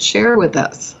you could share with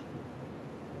us?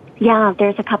 Yeah,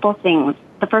 there's a couple things.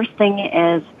 The first thing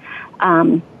is,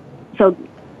 I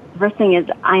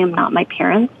am not my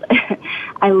parents.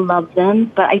 I love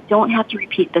them, but I don't have to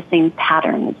repeat the same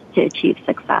patterns to achieve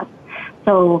success.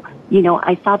 So,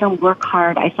 I saw them work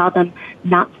hard. I saw them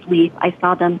not sleep. I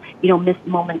saw them, miss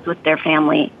moments with their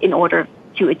family in order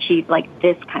to achieve like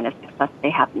this kind of success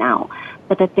they have now.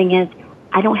 But the thing is,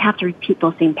 I don't have to repeat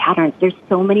those same patterns. There's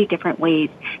so many different ways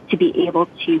to be able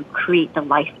to create the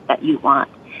life that you want.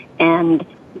 And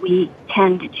we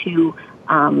tend to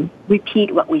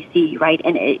repeat what we see, right?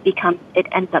 And it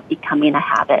ends up becoming a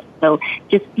habit. So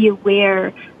just be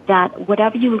aware that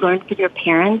whatever you learn from your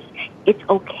parents, it's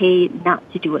okay not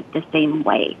to do it the same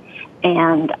way.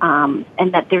 And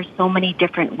that there's so many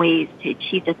different ways to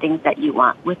achieve the things that you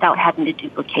want without having to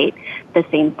duplicate the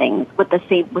same things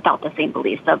without the same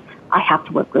beliefs of I have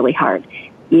to work really hard,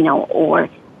 or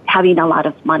having a lot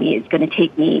of money is going to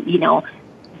take me,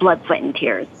 blood, sweat, and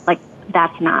tears. Like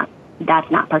that's not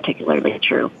particularly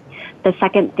true. The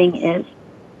second thing is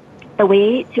the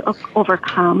way to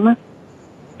overcome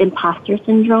imposter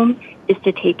syndrome is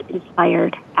to take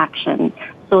inspired action.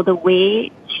 So the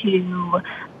way to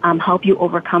help you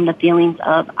overcome the feelings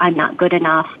of I'm not good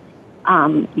enough,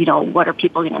 what are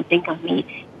people going to think of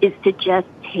me, is to just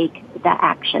take the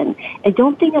action. And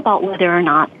don't think about whether or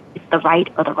not it's the right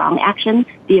or the wrong action.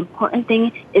 The important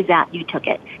thing is that you took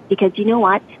it. Because you know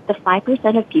what? The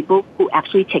 5% of people who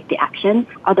actually take the action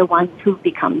are the ones who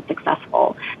become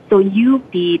successful. So you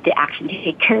be the action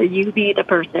taker. You be the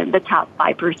person, the top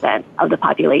 5% of the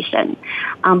population.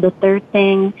 The third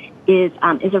thing is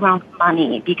around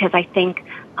money, because I think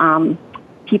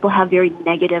people have very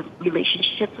negative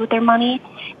relationships with their money.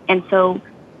 And so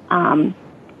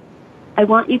I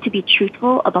want you to be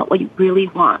truthful about what you really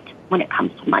want when it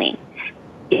comes to money.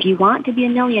 If you want to be a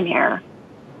millionaire,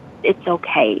 it's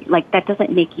okay. Like, that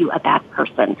doesn't make you a bad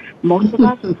person. Most of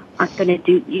us aren't going to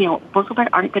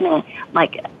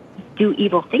do do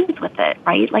evil things with it,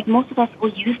 right? Like most of us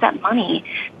will use that money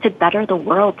to better the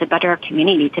world, to better our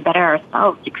community, to better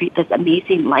ourselves, to create this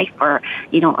amazing life for,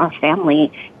 our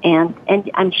family. And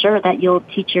I'm sure that you'll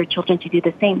teach your children to do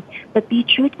the same. But be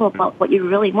truthful about what you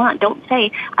really want. Don't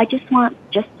say, I just want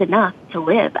just enough to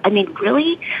live. I mean,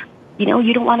 really? You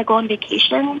don't want to go on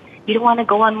vacation? You don't want to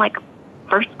go on like a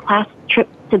first-class trip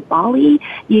to Bali?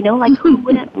 Who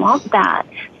wouldn't want that?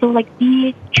 So like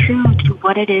be true to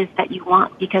what it is that you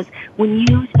want, because when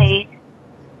you say,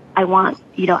 I want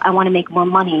to make more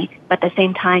money, but at the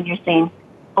same time you're saying,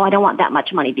 oh, I don't want that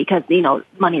much money because,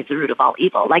 money is the root of all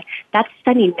evil. Like that's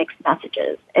sending mixed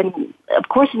messages. And of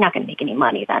course you're not going to make any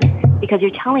money then, because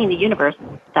you're telling the universe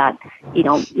that,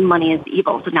 money is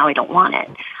evil. So now I don't want it.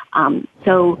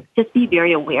 So just be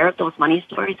very aware of those money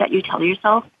stories that you tell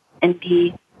yourself, and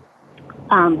be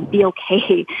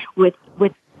okay with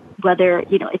whether,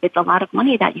 if it's a lot of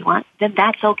money that you want, then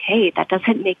that's okay. That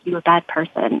doesn't make you a bad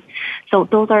person. So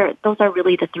those are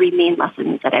really the three main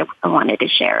lessons that I wanted to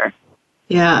share.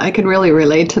 Yeah, I can really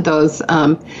relate to those.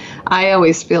 I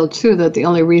always feel, too, that the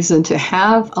only reason to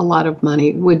have a lot of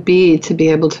money would be to be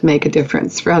able to make a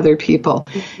difference for other people.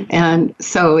 Mm-hmm. And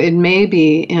so it may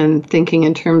be in thinking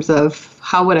in terms of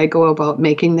how would I go about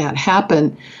making that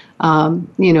happen,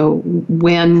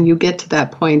 when you get to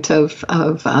that point of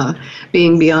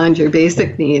being beyond your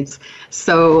basic needs.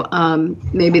 So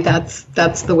maybe that's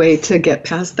the way to get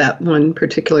past that one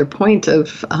particular point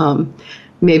of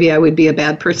maybe I would be a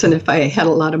bad person if I had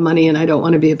a lot of money, and I don't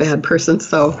want to be a bad person,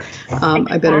 so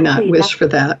I better not wish for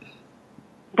that.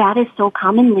 That is so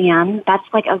common, Leanne. That's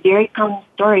like a very common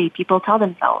story people tell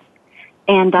themselves.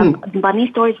 And money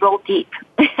stories roll deep.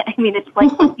 I mean, it's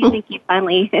like once you think you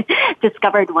finally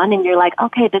discovered one and you're like,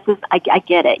 okay, I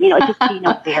get it. It's just being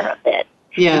aware of it.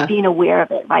 Yeah. Just being aware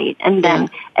of it, right? And then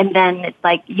it's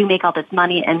like you make all this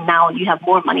money and now you have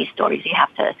more money stories you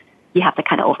have to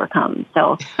kind of overcome.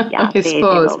 So, yeah, I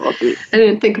suppose. I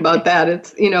didn't think about that.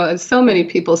 It's, as so many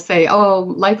people say, oh,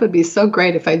 life would be so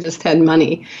great if I just had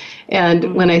money.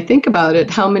 And when I think about it,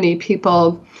 how many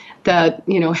people that,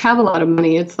 have a lot of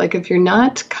money, it's like if you're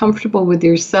not comfortable with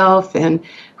yourself and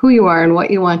who you are and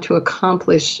what you want to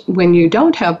accomplish when you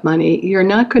don't have money, you're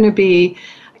not going to be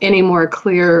any more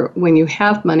clear when you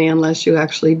have money unless you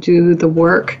actually do the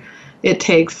work it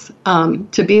takes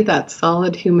to be that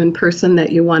solid human person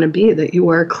that you want to be, that you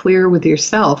are clear with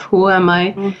yourself. Who am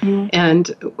I? Mm-hmm. And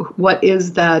what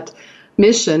is that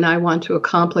mission I want to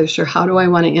accomplish, or how do I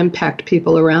want to impact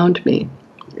people around me?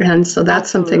 And so that's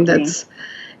something that's,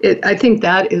 I think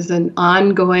that is an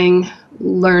ongoing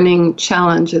learning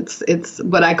challenge. It's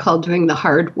what I call doing the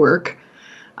hard work.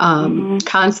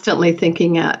 Constantly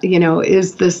thinking at,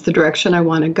 is this the direction I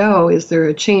want to go? Is there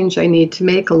a change I need to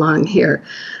make along here?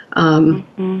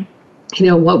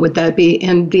 What would that be?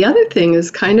 And the other thing is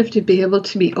kind of to be able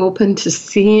to be open to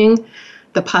seeing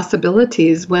the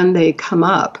possibilities when they come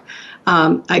up.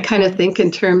 I kind of think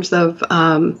in terms of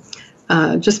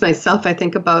just myself. I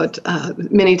think about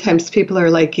many times people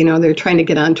are like, they're trying to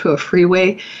get onto a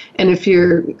freeway, and if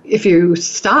you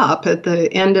stop at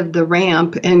the end of the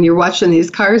ramp and you're watching these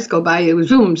cars go by, you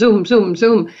zoom, zoom, zoom,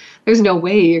 zoom. There's no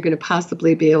way you're going to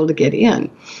possibly be able to get in.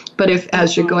 But if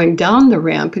as you're going down the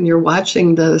ramp and you're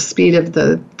watching the speed of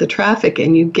the traffic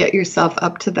and you get yourself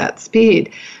up to that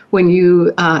speed, when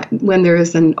there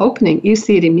is an opening, you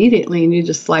see it immediately and you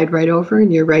just slide right over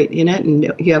and you're right in it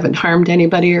and you haven't harmed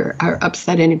anybody or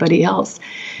upset anybody else.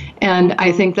 And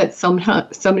I think that so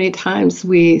many times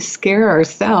we scare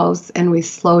ourselves and we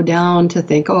slow down to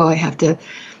think, oh, I have to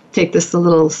take this a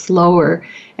little slower.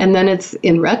 And then it's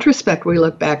in retrospect, we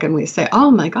look back and we say, oh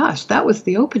my gosh, that was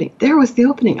the opening. There was the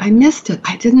opening. I missed it.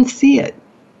 I didn't see it.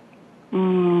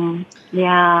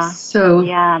 Yeah. So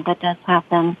yeah, that does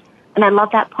happen. And I love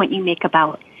that point you make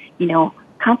about,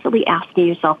 constantly asking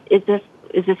yourself, is this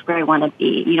where I want to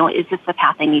be? Is this the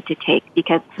path I need to take?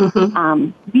 Because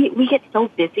we get so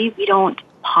busy, we don't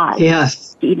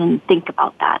pause to even think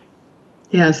about that.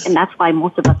 Yes. And that's why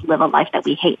most of us live a life that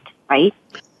we hate, right?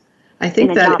 I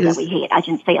think in a job that we hate. I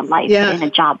shouldn't say a life, but in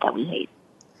a job that we hate.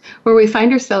 Where we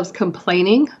find ourselves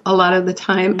complaining a lot of the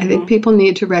time, I think people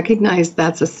need to recognize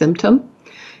that's a symptom.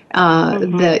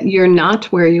 That you're not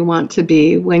where you want to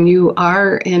be. When you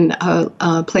are in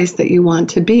a place that you want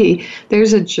to be,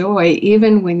 there's a joy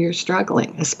even when you're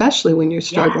struggling, especially when you're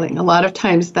struggling. A lot of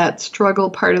times that struggle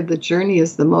part of the journey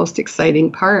is the most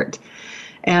exciting part.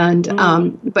 And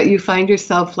but you find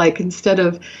yourself like, instead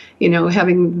of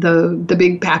having the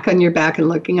big pack on your back and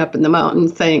looking up in the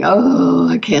mountains saying, oh,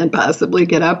 I can't possibly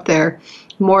get up there,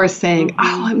 more saying,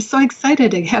 oh, I'm so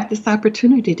excited to have this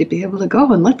opportunity to be able to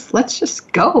go, and let's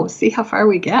just go, see how far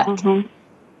we get.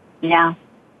 Yeah.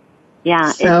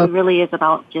 Yeah. So, it really is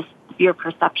about just your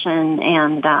perception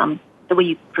and the way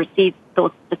you perceive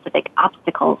those specific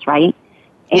obstacles, right?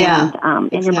 And, yeah,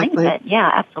 and your exactly. mindset. Yeah,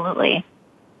 absolutely.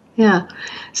 Yeah.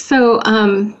 So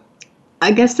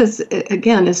I guess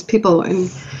as people, and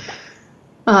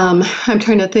I'm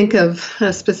trying to think of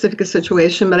a specific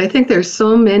situation, but I think there's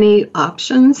so many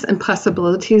options and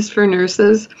possibilities for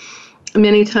nurses.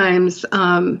 Many times,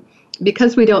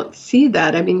 because we don't see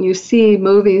that. I mean, you see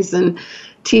movies and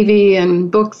TV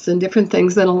and books and different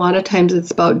things, and a lot of times it's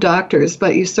about doctors,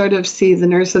 but you sort of see the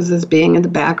nurses as being in the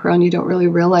background. You don't really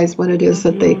realize what it is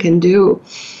that they can do.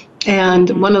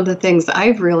 And one of the things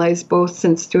I've realized, both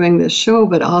since doing this show,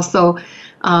 but also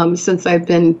since I've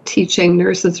been teaching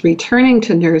nurses returning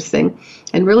to nursing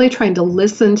and really trying to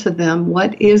listen to them,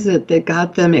 what is it that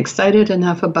got them excited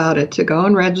enough about it to go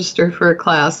and register for a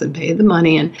class and pay the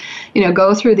money and,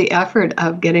 go through the effort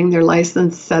of getting their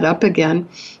license set up again.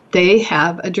 They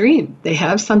have a dream. They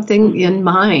have something in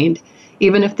mind.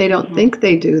 Even if they don't think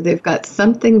they do, they've got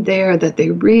something there that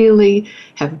they really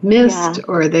have missed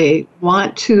or they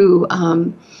want to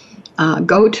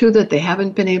go to that they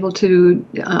haven't been able to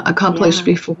accomplish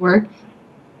before.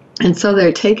 And so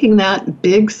they're taking that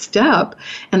big step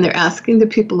and they're asking the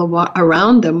people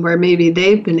around them where maybe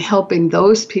they've been helping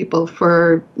those people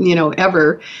for,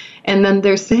 ever. And then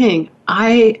they're saying,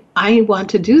 I want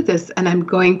to do this and I'm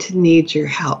going to need your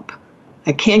help.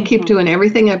 I can't keep doing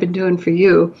everything I've been doing for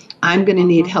you. I'm going to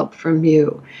need help from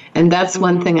you. And that's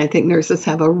one thing I think nurses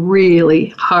have a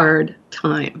really hard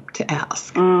time to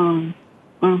ask.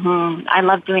 I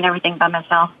love doing everything by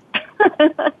myself.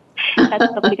 That's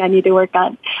something I need to work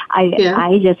on.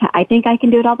 I think I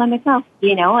can do it all by myself,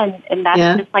 and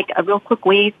that's just like a real quick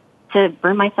way to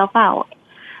burn myself out.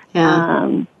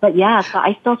 But so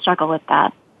I still struggle with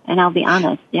that. And I'll be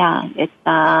honest. Yeah. It's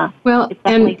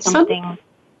definitely something.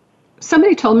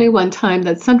 Somebody told me one time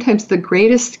that sometimes the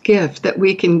greatest gift that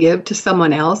we can give to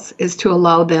someone else is to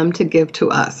allow them to give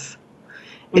to us.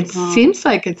 It seems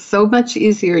like it's so much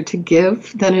easier to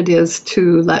give than it is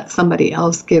to let somebody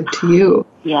else give to you.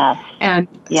 And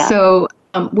so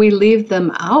we leave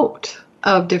them out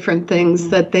of different things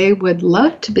that they would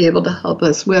love to be able to help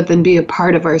us with and be a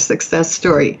part of our success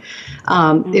story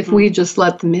if we just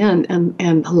let them in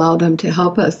and allow them to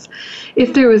help us.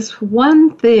 If there was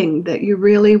one thing that you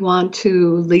really want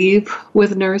to leave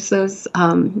with nurses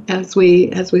as we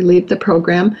leave the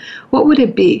program, what would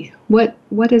it be?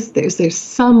 What is there? Is there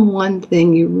some one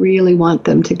thing you really want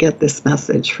them to get this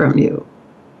message from you?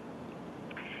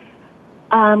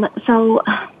 I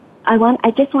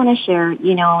just want to share,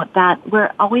 that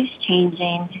we're always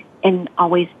changing and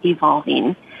always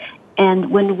evolving. And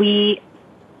when we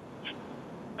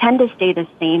tend to stay the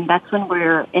same, that's when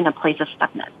we're in a place of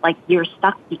stuckness. Like you're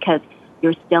stuck because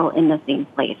you're still in the same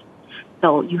place.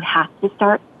 So you have to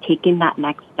start taking that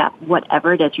next step,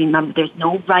 whatever it is. Remember, there's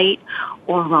no right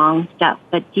or wrong step,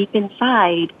 but deep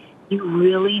inside, you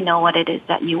really know what it is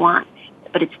that you want.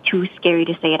 But it's too scary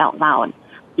to say it out loud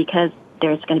because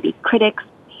there's going to be critics,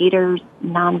 haters,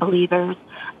 non-believers.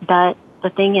 But the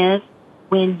thing is,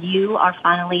 when you are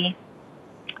finally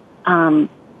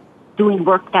doing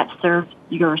work that serves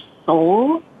your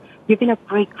soul, you're going to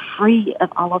break free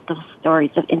of all of those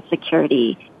stories of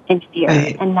insecurity and fear.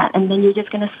 Right. And then you're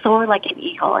just going to soar like an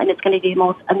eagle, and it's going to be the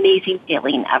most amazing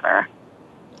feeling ever.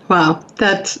 Wow,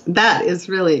 that is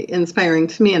really inspiring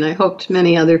to me, and I hope to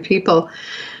many other people.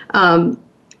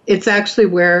 It's actually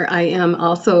where I am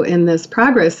also in this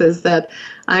progress is that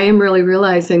I am really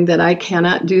realizing that I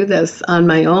cannot do this on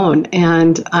my own,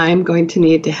 and I'm going to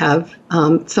need to have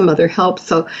some other help.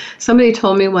 So somebody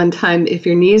told me one time, if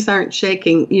your knees aren't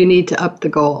shaking, you need to up the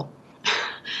goal.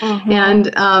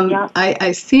 And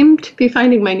I seem to be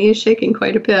finding my knees shaking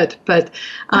quite a bit, but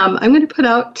I'm going to put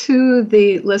out to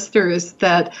the listeners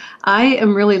that I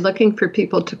am really looking for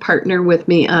people to partner with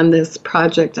me on this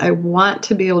project. I want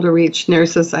to be able to reach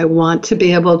nurses. I want to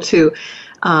be able to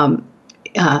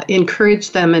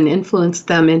encourage them and influence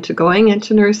them into going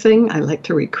into nursing. I like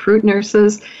to recruit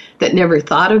nurses that never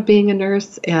thought of being a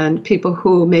nurse and people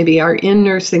who maybe are in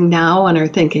nursing now and are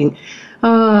thinking,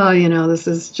 oh, this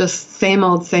is just same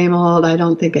old. I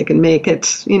don't think I can make it,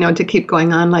 to keep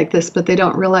going on like this. But they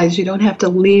don't realize you don't have to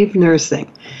leave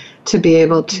nursing to be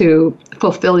able to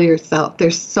fulfill yourself.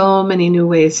 There's so many new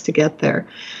ways to get there.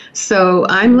 So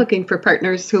I'm looking for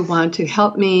partners who want to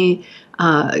help me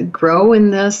grow in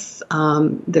this.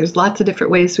 There's lots of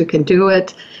different ways we can do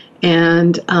it.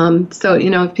 And so,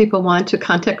 if people want to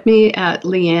contact me at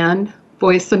Leanne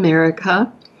Voice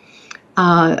America,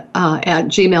 at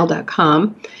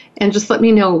gmail.com. And just let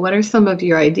me know what are some of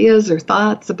your ideas or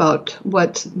thoughts about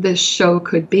what this show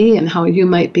could be and how you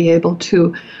might be able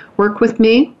to work with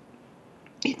me.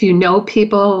 If you know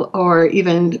people or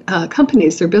even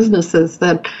companies or businesses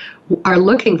that are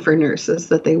looking for nurses,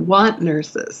 that they want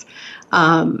nurses,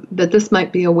 that this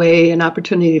might be a way, an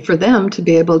opportunity for them to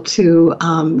be able to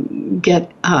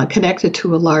get connected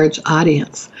to a large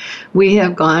audience. We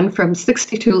have gone from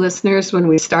 62 listeners when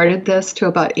we started this to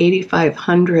about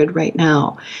 8,500 right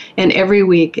now. And every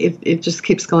week it just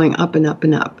keeps going up and up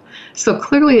and up. So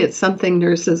clearly it's something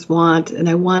nurses want, and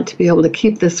I want to be able to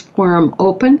keep this forum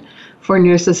open for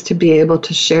nurses to be able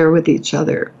to share with each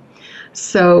other.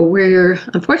 So we're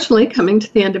unfortunately coming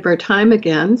to the end of our time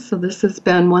again. So this has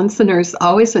been Once a Nurse,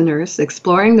 Always a Nurse,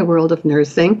 exploring the world of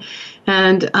nursing.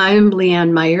 And I'm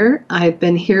Leanne Meyer. I've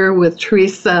been here with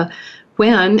Theresa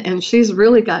Nguyen, and she's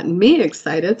really gotten me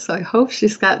excited. So I hope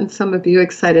she's gotten some of you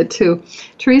excited too.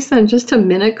 Theresa, in just a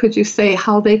minute, could you say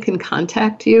how they can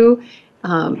contact you?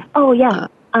 You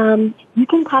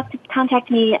can contact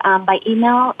me by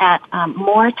email at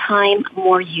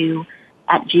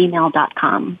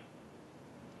moretimemoreyou@gmail.com.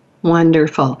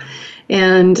 Wonderful.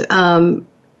 And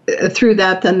through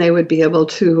that, then they would be able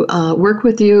to work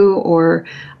with you or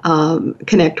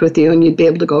connect with you, and you'd be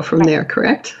able to go from there,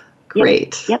 correct?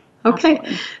 Great. Yep. Okay.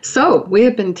 Absolutely. So we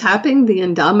have been tapping the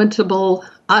indomitable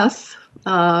us,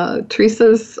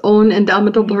 Theresa's own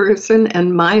indomitable person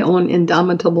and my own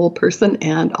indomitable person,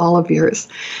 and all of yours.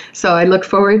 So I look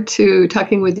forward to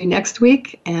talking with you next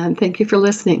week, and thank you for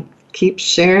listening. Keep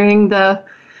sharing the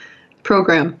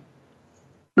program.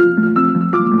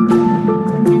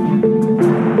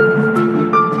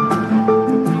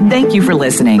 Thank you for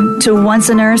listening to Once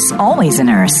a Nurse, Always a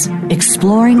Nurse,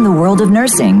 exploring the world of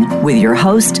nursing with your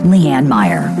host, Leanne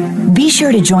Meyer. Be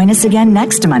sure to join us again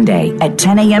next Monday at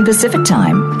 10 a.m. Pacific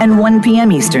Time and 1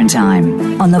 p.m. Eastern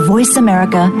Time on the Voice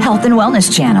America Health and Wellness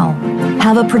Channel.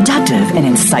 Have a productive and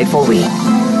insightful week.